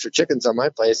pasture chickens on my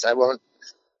place, I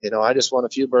just want a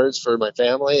few birds for my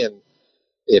family. And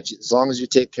as long as you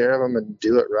take care of them and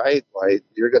do it right,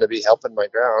 you're going to be helping my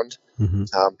ground. Mm-hmm.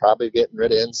 Probably getting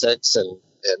rid of insects and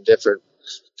different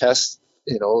pests,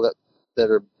 that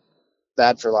are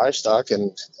bad for livestock,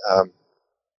 and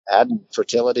adding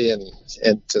fertility and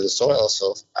to the soil.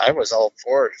 So I was all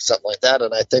for something like that.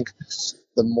 And I think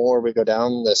the more we go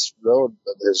down this road,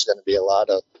 there's going to be a lot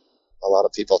of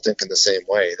people thinking the same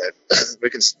way, that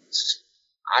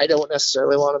I don't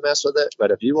necessarily want to mess with it,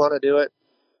 but if you want to do it,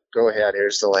 go ahead.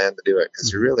 Here's the land to do it,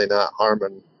 because you're really not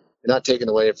you're not taking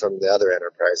away from the other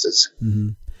enterprises. Mm-hmm.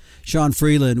 Sean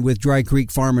Freeland with Dry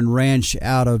Creek Farm and Ranch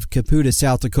out of Caputa,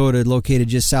 South Dakota, located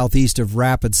just southeast of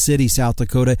Rapid City, South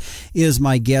Dakota, is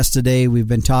my guest today. We've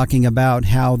been talking about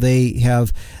how they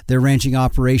have their ranching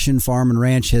operation. Farm and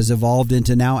Ranch has evolved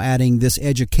into now adding this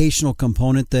educational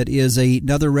component that is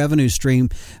another revenue stream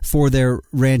for their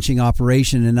ranching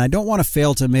operation. And I don't want to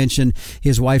fail to mention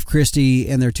his wife, Christy,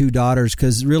 and their two daughters,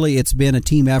 because really it's been a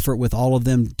team effort with all of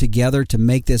them together to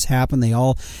make this happen. They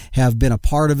all have been a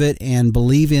part of it and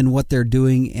believe in what they're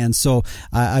doing, and so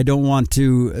I don't want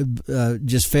to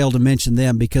just fail to mention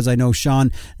them, because I know,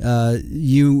 Sean,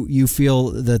 you feel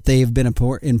that they've been an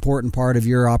important part of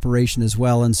your operation as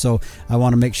well, and so I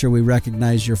want to make sure we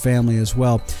recognize your family as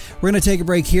well. We're going to take a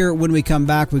break here. When we come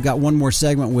back, we've got one more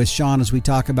segment with Sean as we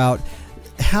talk about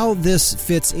how this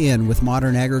fits in with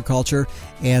modern agriculture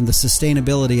and the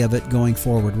sustainability of it going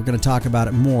forward. We're going to talk about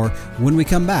it more when we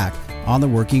come back on the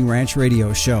Working Ranch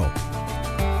Radio Show.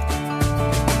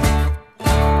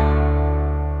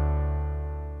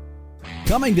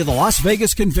 Coming to the Las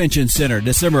Vegas Convention Center,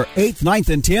 December 8th, 9th,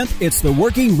 and 10th, it's the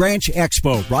Working Ranch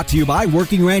Expo, brought to you by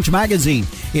Working Ranch Magazine.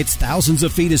 It's thousands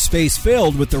of feet of space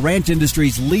filled with the ranch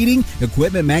industry's leading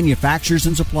equipment manufacturers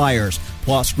and suppliers,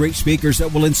 plus great speakers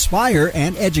that will inspire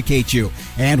and educate you.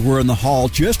 And we're in the hall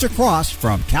just across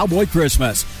from Cowboy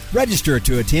Christmas. Register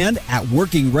to attend at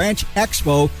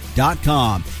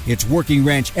WorkingRanchExpo.com. It's Working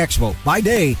Ranch Expo by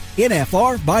day,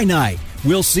 NFR by night.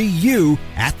 We'll see you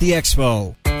at the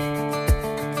Expo.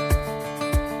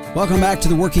 Welcome back to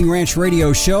the Working Ranch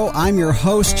Radio Show. I'm your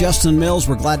host, Justin Mills.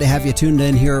 We're glad to have you tuned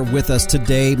in here with us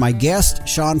today. My guest,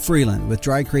 Sean Freeland with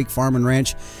Dry Creek Farm and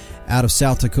Ranch out of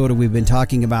South Dakota. We've been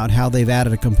talking about how they've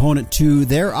added a component to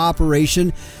their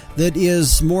operation that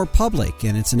is more public,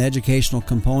 and it's an educational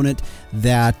component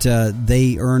that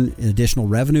they earn additional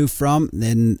revenue from.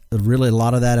 And really a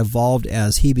lot of that evolved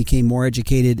as he became more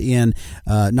educated in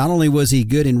not only was he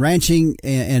good in ranching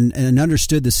and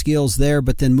understood the skills there,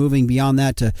 but then moving beyond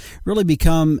that to really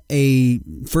become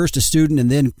first a student and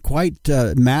then quite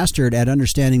mastered at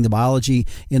understanding the biology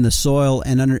in the soil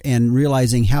and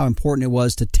realizing how important it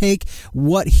was to take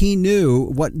what they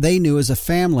knew as a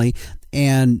family,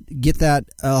 and get that,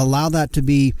 allow that to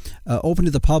be open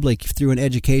to the public through an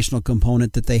educational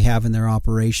component that they have in their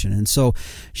operation. And so,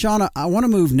 Sean, I want to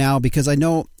move now, because I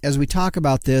know as we talk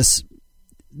about this,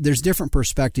 there's different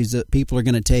perspectives that people are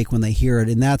going to take when they hear it.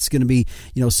 And that's going to be,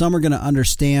 some are going to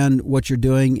understand what you're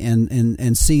doing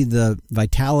and see the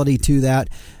vitality to that.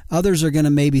 Others are going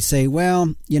to maybe say,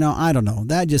 well, I don't know,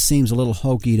 that just seems a little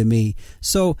hokey to me.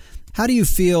 So how do you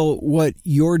feel what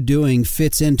you're doing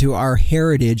fits into our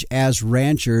heritage as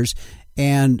ranchers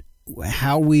and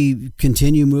how we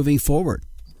continue moving forward?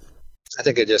 I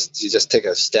think you just take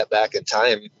a step back in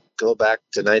time, go back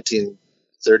to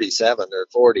 1937 or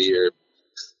 40,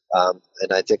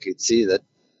 and I think you'd see that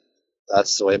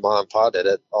that's the way Mom and Pa did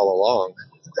it all along.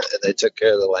 And they took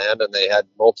care of the land, and they had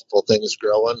multiple things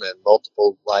growing and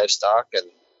multiple livestock, and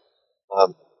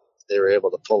they were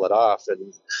able to pull it off.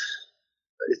 And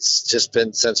it's just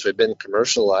been, since we've been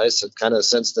commercialized, and kind of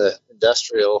since the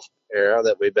industrial era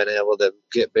that we've been able to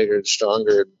get bigger and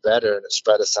stronger and better, and it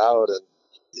spread us out. And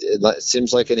it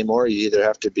seems like anymore you either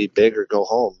have to be big or go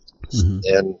home. Mm-hmm.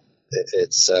 And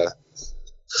it's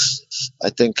I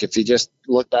think if you just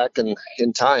look back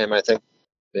in time, I think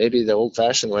maybe the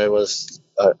old-fashioned way was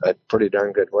a pretty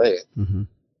darn good way. Mm-hmm.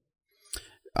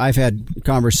 I've had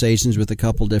conversations with a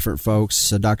couple different folks,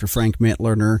 Dr. Frank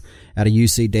Mitlerner out of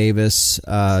UC Davis,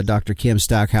 Dr. Kim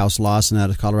Stackhouse Lawson out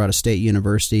of Colorado State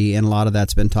University, and a lot of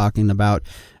that's been talking about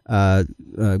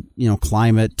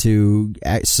climate to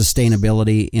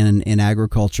sustainability in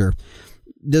agriculture.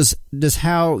 Does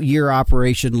how your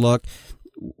operation look?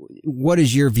 What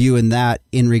is your view in that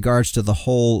in regards to the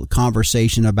whole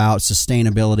conversation about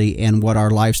sustainability and what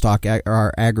our livestock,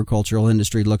 our agricultural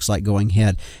industry looks like going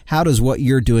ahead? How does what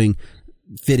you're doing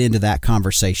fit into that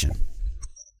conversation?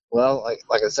 Well,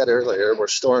 like I said earlier, we're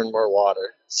storing more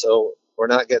water, so we're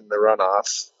not getting the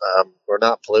runoff. We're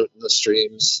not polluting the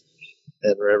streams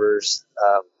and rivers.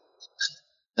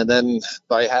 And then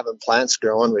by having plants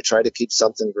growing, we try to keep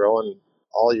something growing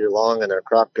all year long in our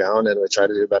crop ground, and we try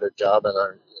to do a better job in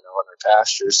our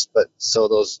pastures. But so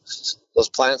those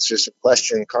plants are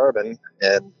sequestering carbon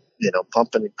and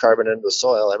pumping carbon into the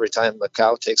soil. Every time the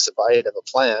cow takes a bite of a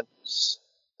plant,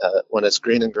 when it's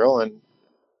green and growing,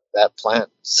 that plant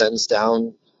sends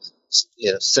down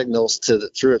signals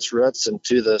through its roots and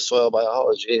to the soil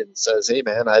biology and says, "Hey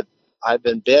man, I've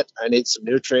been bit. I need some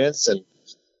nutrients, and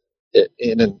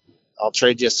I'll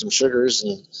trade you some sugars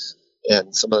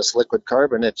and some of this liquid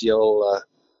carbon if you'll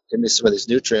give me some of these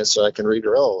nutrients so I can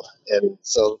regrow." And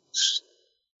so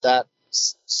that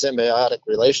symbiotic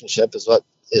relationship is what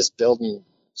is building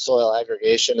soil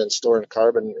aggregation and storing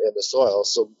carbon in the soil.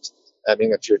 So, I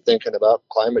mean, if you're thinking about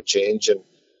climate change and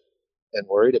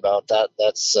worried about that,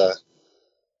 that's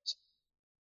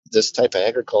this type of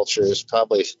agriculture is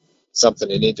probably something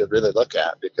you need to really look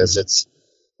at, because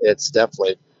it's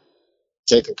definitely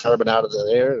taken carbon out of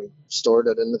the air and stored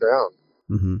it in the ground.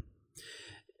 Mm-hmm.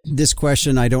 This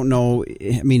question, I don't know.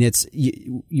 I mean, it's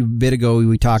a bit ago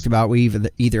we talked about we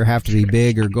either have to be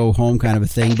big or go home kind of a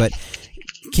thing. But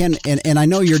and I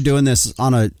know you're doing this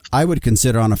I would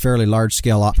consider on a fairly large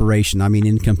scale operation. I mean,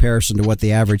 in comparison to what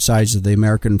the average size of the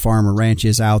American farm or ranch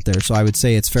is out there. So I would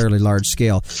say it's fairly large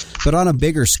scale. But on a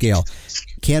bigger scale,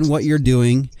 can what you're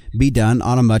doing be done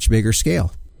on a much bigger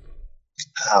scale?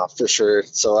 For sure.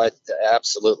 So I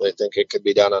absolutely think it could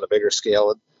be done on a bigger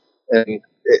scale. And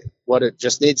what it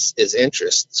just needs is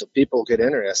interest. So people get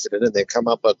interested in it. They come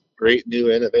up with great new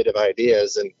innovative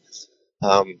ideas. And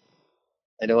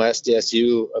I know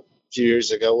SDSU a few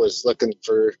years ago was looking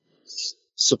for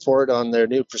support on their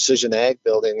new precision ag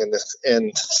building.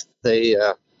 And they,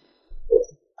 I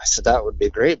said, that would be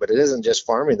great, but it isn't just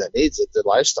farming that needs it. The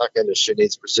livestock industry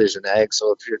needs precision ag.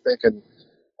 So if you're thinking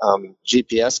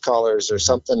GPS collars or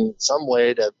something, some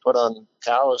way to put on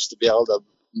cows to be able to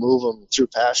move them through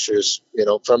pastures,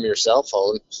 from your cell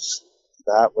phone,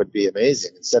 that would be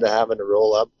amazing. Instead of having to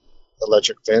roll up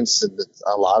electric fence, and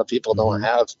a lot of people don't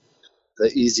have the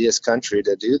easiest country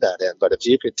to do that in. But if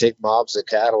you could take mobs of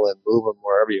cattle and move them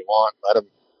wherever you want, let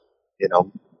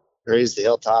them, graze the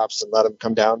hilltops and let them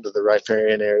come down to the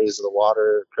riparian areas of the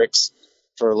water, creeks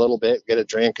for a little bit, get a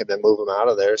drink, and then move them out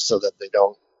of there so that they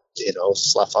don't,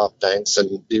 slough off banks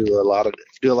and do a lot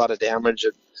of damage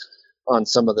on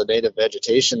some of the native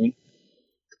vegetation.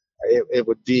 It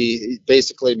would be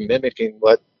basically mimicking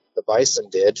what the bison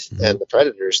did and the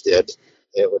predators did.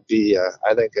 It would be,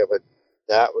 I think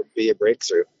that would be a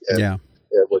breakthrough. And yeah.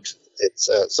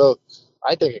 So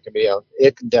I think it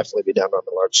can definitely be done on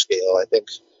a large scale. I think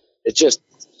it's just,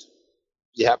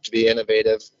 you have to be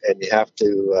innovative and you have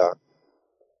to,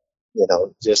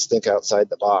 just think outside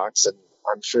the box. And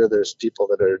I'm sure there's people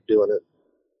that are doing it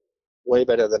way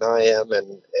better than I am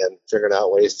and figuring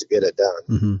out ways to get it done.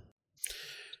 Mm-hmm.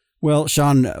 Well,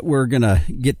 Sean, we're going to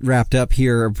get wrapped up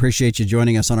here. Appreciate you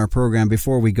joining us on our program.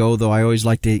 Before we go, though, I always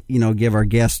like to, give our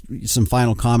guests some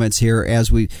final comments here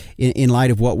as in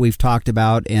light of what we've talked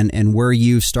about and where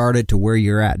you started to where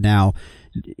you're at now.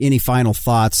 Any final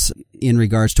thoughts in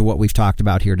regards to what we've talked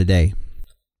about here today?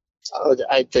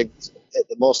 I think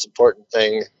the most important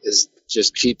thing is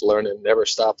just keep learning, never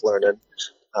stop learning.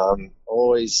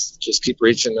 Always just keep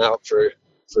reaching out for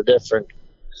different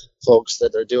folks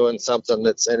that are doing something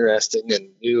that's interesting and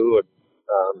new.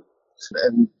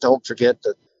 And don't forget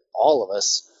that all of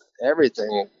us,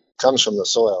 everything comes from the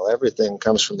soil. Everything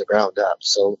comes from the ground up.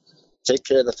 So take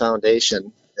care of the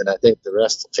foundation, and I think the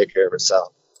rest will take care of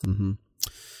itself. Mm-hmm.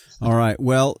 All right.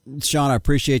 Well, Sean, I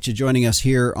appreciate you joining us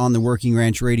here on the Working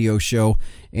Ranch Radio Show.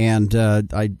 And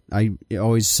I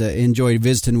always enjoy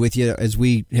visiting with you as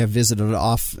we have visited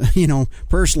off,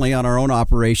 personally on our own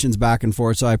operations back and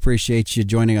forth. So I appreciate you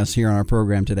joining us here on our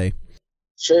program today.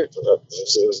 Sure. It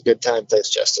was a good time.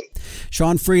 Thanks, Justin.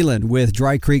 Sean Freeland with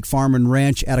Dry Creek Farm and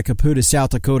Ranch out of Caputa,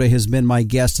 South Dakota, has been my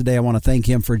guest today. I want to thank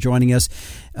him for joining us,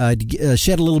 to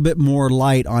shed a little bit more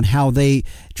light on how they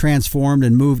transformed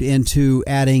and moved into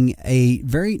adding a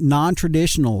very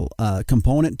non-traditional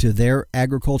component to their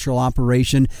agricultural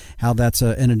operation, how that's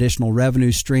an additional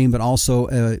revenue stream, but also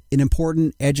an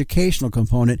important educational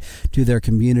component to their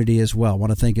community as well. I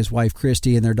want to thank his wife,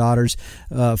 Christy, and their daughters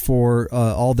for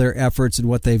all their efforts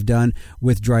and what they've done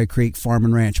with Dry Creek Farm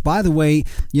and Ranch. By the way,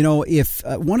 if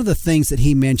one of the things that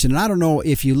he mentioned, and I don't know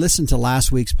if you listened to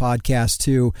last week's podcast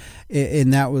too,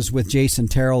 and that was with Jason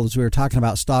Terrell as we were talking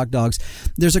about stock dogs,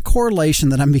 there's a correlation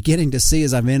that I'm beginning to see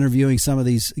as I'm interviewing some of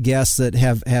these guests that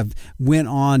have went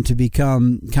on to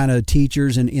become kind of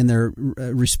teachers in their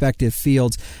respective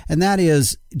fields, and that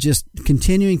is just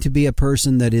continuing to be a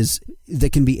person that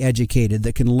can be educated,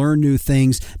 that can learn new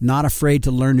things, not afraid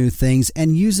to learn new things,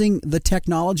 and using the technology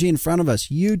in front of us,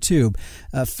 YouTube,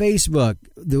 Facebook,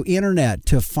 the internet,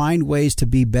 to find ways to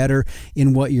be better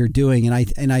in what you're doing.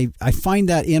 And I find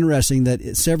that interesting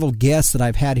that several guests that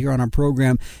I've had here on our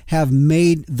program have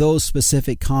made those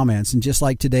specific comments. And just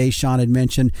like today, Sean had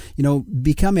mentioned,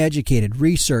 become educated,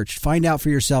 research, find out for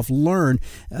yourself, learn,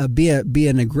 be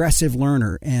an aggressive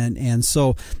learner. And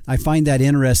so I find that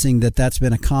interesting that that's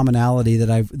been a commonality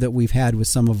that we've had with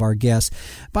some of our guests.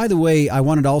 By the way, I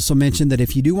wanted to also mention that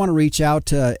if you do want to reach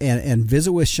out and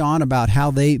visit with Sean about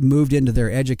how they moved into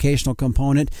their educational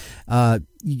component,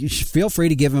 you feel free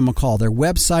to give them a call. Their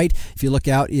website, if you look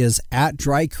out, is at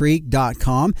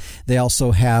drycreek.com. They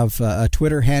also have a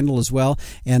Twitter handle as well.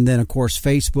 And then, of course,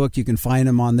 Facebook. You can find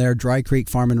them on there, Dry Creek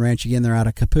Farm and Ranch. Again, they're out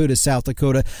of Caputa, South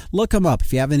Dakota. Look them up.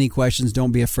 If you have any questions,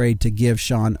 don't be afraid to give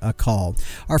Sean a call.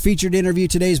 Our featured interview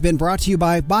today has been brought to you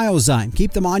by Biozyme.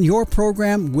 Keep them on your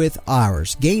program with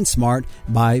ours. Gain Smart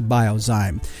by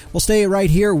Biozyme. We'll stay right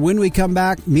here. When we come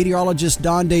back, meteorologist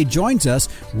Don Day joins us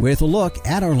with a look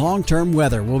at our long-term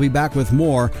weather. We'll be back with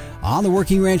more on the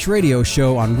Working Ranch Radio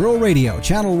Show on Rural Radio,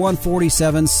 Channel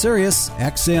 147, Sirius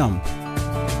XM.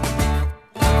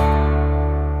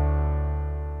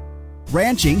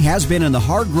 Ranching has been in the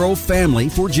Hargrove family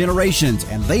for generations,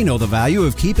 and they know the value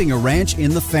of keeping a ranch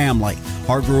in the family.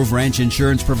 Hargrove Ranch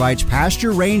Insurance provides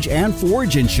pasture, range, and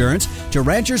forage insurance to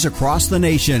ranchers across the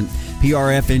nation.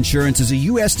 PRF Insurance is a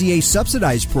USDA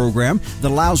subsidized program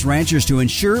that allows ranchers to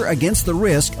insure against the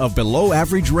risk of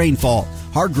below-average rainfall.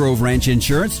 Hargrove Ranch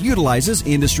Insurance utilizes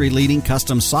industry-leading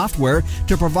custom software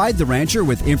to provide the rancher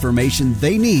with information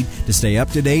they need to stay up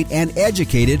to date and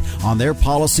educated on their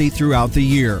policy throughout the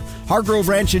year. Hargrove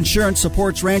Ranch Insurance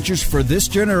supports ranchers for this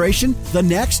generation, the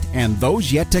next, and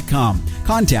those yet to come.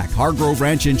 Contact Hargrove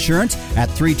Ranch Insurance at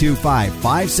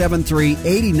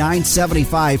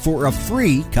 325-573-8975 for a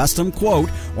free custom quote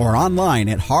or online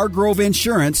at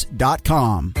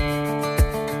hargroveinsurance.com.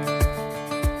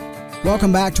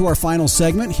 Welcome back to our final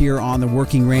segment here on the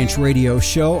Working Ranch Radio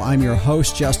Show. I'm your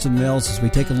host, Justin Mills, as we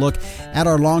take a look at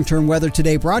our long-term weather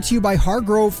today, brought to you by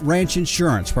Hargrove Ranch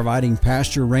Insurance, providing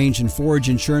pasture, range, and forage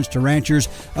insurance to ranchers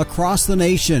across the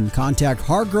nation. Contact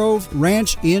Hargrove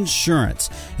Ranch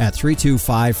Insurance at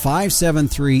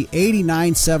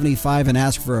 325-573-8975 and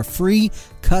ask for a free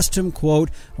custom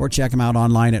quote, or check them out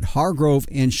online at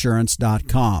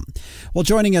hargroveinsurance.com. Well,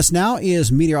 joining us now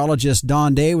is meteorologist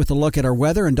Don Day with a look at our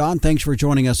weather. And Don, thanks for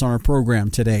joining us on our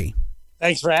program today.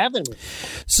 Thanks for having me.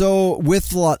 So with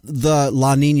the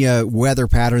La Nina weather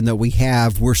pattern that we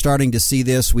have, we're starting to see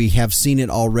this. We have seen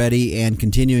it already and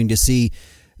continuing to see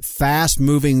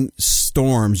fast-moving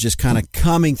storms just kind of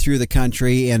coming through the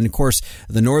country. And, of course,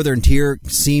 the northern tier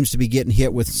seems to be getting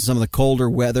hit with some of the colder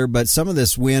weather, but some of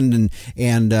this wind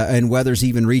and weather's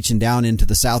even reaching down into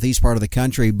the southeast part of the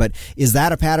country. But is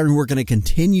that a pattern we're going to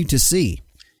continue to see?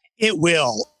 It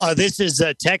will. This is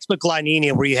a textbook La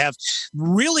Nina, where you have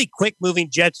really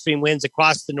quick-moving jet stream winds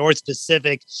across the North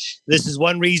Pacific. This is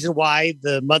one reason why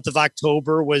the month of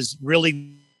October was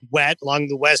really wet along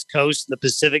the West Coast and the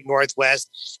Pacific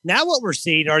Northwest. Now what we're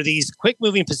seeing are these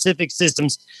quick-moving Pacific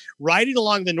systems riding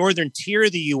along the northern tier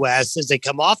of the U.S. as they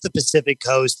come off the Pacific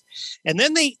coast. And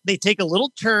then they take a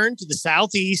little turn to the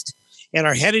southeast and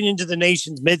are heading into the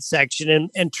nation's midsection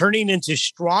and turning into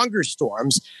stronger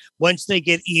storms once they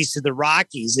get east of the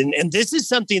Rockies. And this is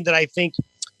something that I think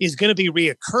is going to be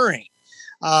reoccurring.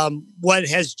 What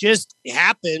has just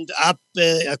happened up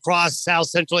across south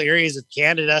central areas of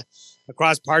Canada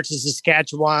across parts of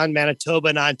Saskatchewan, Manitoba,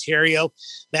 and Ontario.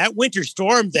 That winter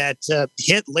storm that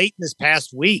hit late in this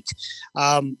past week,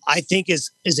 I think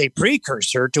is a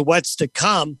precursor to what's to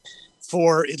come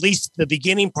for at least the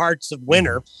beginning parts of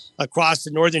winter across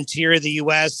the northern tier of the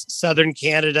U.S., southern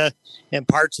Canada, and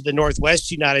parts of the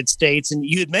northwest United States. And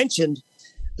you had mentioned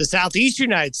the southeastern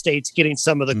United States getting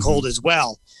some of the cold as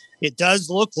well. It does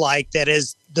look like that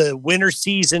as the winter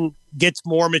season gets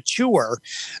more mature,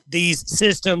 these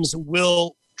systems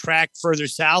will track further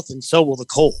south, and so will the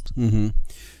cold. Mm-hmm.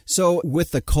 So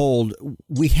with the cold,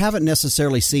 we haven't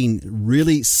necessarily seen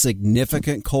really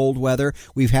significant cold weather.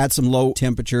 We've had some low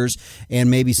temperatures,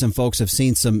 and maybe some folks have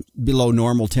seen some below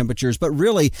normal temperatures, but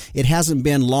really it hasn't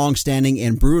been long-standing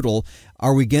and brutal.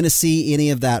 Are we going to see any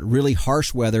of that really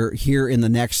harsh weather here in the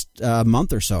next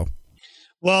month or so?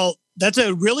 Well, that's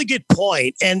a really good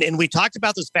point. And we talked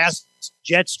about those fast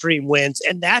jet stream winds,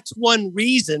 and that's one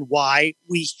reason why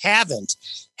we haven't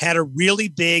had a really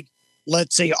big,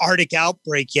 let's say, Arctic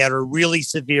outbreak yet, or really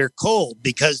severe cold,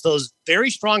 because those very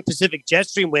strong Pacific jet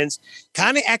stream winds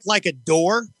kind of act like a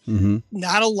door,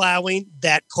 not allowing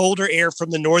that colder air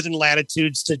from the northern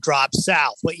latitudes to drop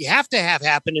south. What you have to have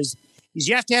happen is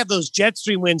you have to have those jet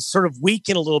stream winds sort of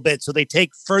weaken a little bit so they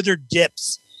take further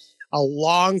dips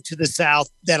along to the south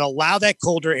that allow that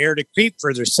colder air to creep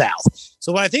further south.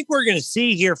 So what I think we're going to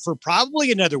see here for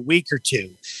probably another week or two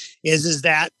is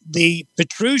that the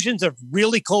protrusions of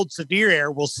really cold, severe air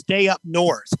will stay up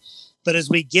north. But as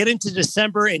we get into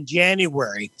December and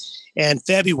January and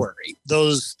February,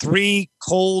 those 3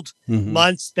 cold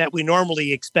months that we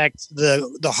normally expect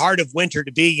the heart of winter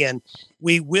to be in,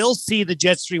 we will see the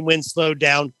jet stream wind slow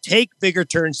down, take bigger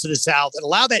turns to the south, and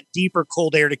allow that deeper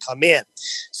cold air to come in.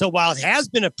 So while it has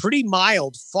been a pretty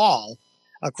mild fall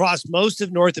across most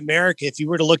of North America, if you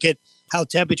were to look at how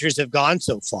temperatures have gone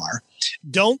so far,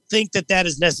 don't think that that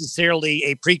is necessarily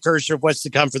a precursor of what's to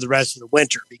come for the rest of the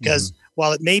winter, because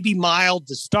while it may be mild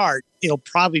to start, it'll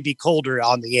probably be colder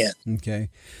on the end. Okay.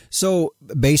 So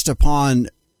based upon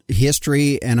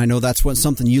history, and I know that's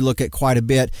something you look at quite a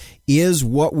bit, is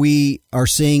what we are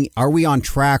seeing, are we on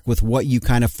track with what you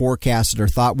kind of forecasted or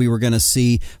thought we were going to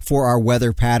see for our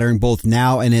weather pattern, both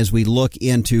now and as we look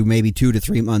into maybe 2 to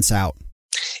 3 months out?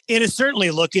 It is certainly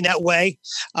looking that way.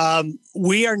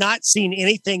 We are not seeing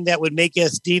anything that would make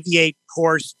us deviate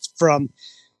course from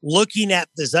looking at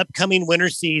this upcoming winter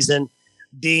season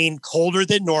being colder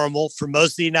than normal for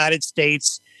most of the United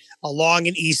States along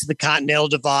and east of the Continental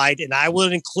Divide. And I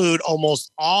would include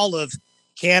almost all of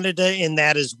Canada in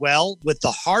that as well, with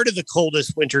the heart of the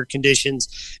coldest winter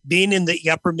conditions being in the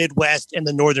upper Midwest and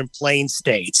the northern plains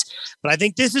states. But I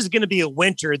think this is going to be a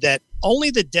winter that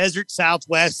only the desert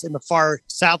Southwest and the far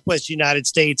Southwest United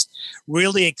States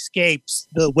really escapes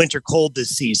the winter cold this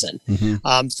season.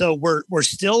 So we're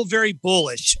still very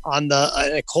bullish on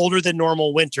the colder than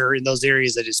normal winter in those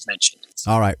areas I just mentioned.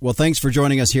 All right. Well, thanks for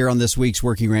joining us here on this week's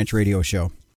Working Ranch Radio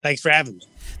Show. Thanks for having me.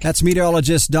 That's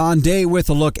meteorologist Don Day with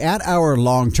a look at our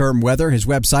long-term weather. His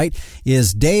website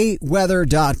is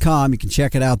dayweather.com. You can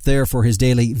check it out there for his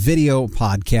daily video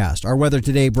podcast. Our weather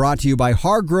today brought to you by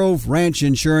Hargrove Ranch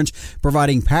Insurance,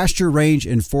 providing pasture, range,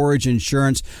 and forage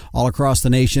insurance all across the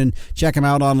nation. Check them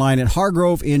out online at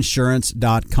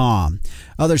hargroveinsurance.com.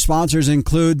 Other sponsors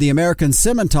include the American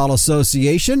Simmental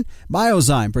Association,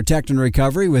 Biozyme Protect and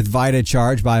Recovery with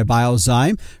VitaCharge by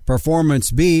Biozyme,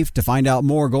 Performance Beef. To find out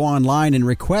more, go online and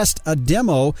request a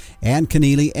demo, and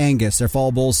Keneally Angus. Their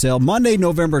fall bull sale Monday,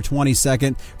 November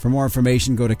 22nd. For more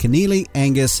information, go to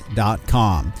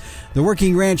KeneallyAngus.com. The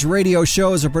Working Ranch Radio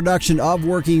Show is a production of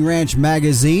Working Ranch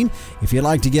Magazine. If you'd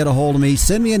like to get a hold of me,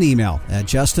 send me an email at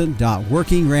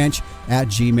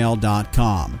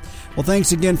justin.workingranch@gmail.com. Well,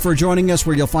 thanks again for joining us,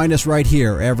 where you'll find us right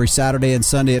here every Saturday and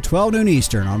Sunday at 12 noon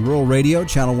Eastern on Rural Radio,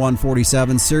 Channel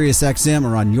 147, Sirius XM,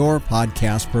 or on your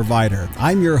podcast provider.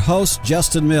 I'm your host,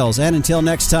 Justin Mills, and until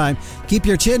next time, keep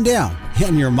your chin down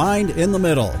and your mind in the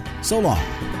middle. So long.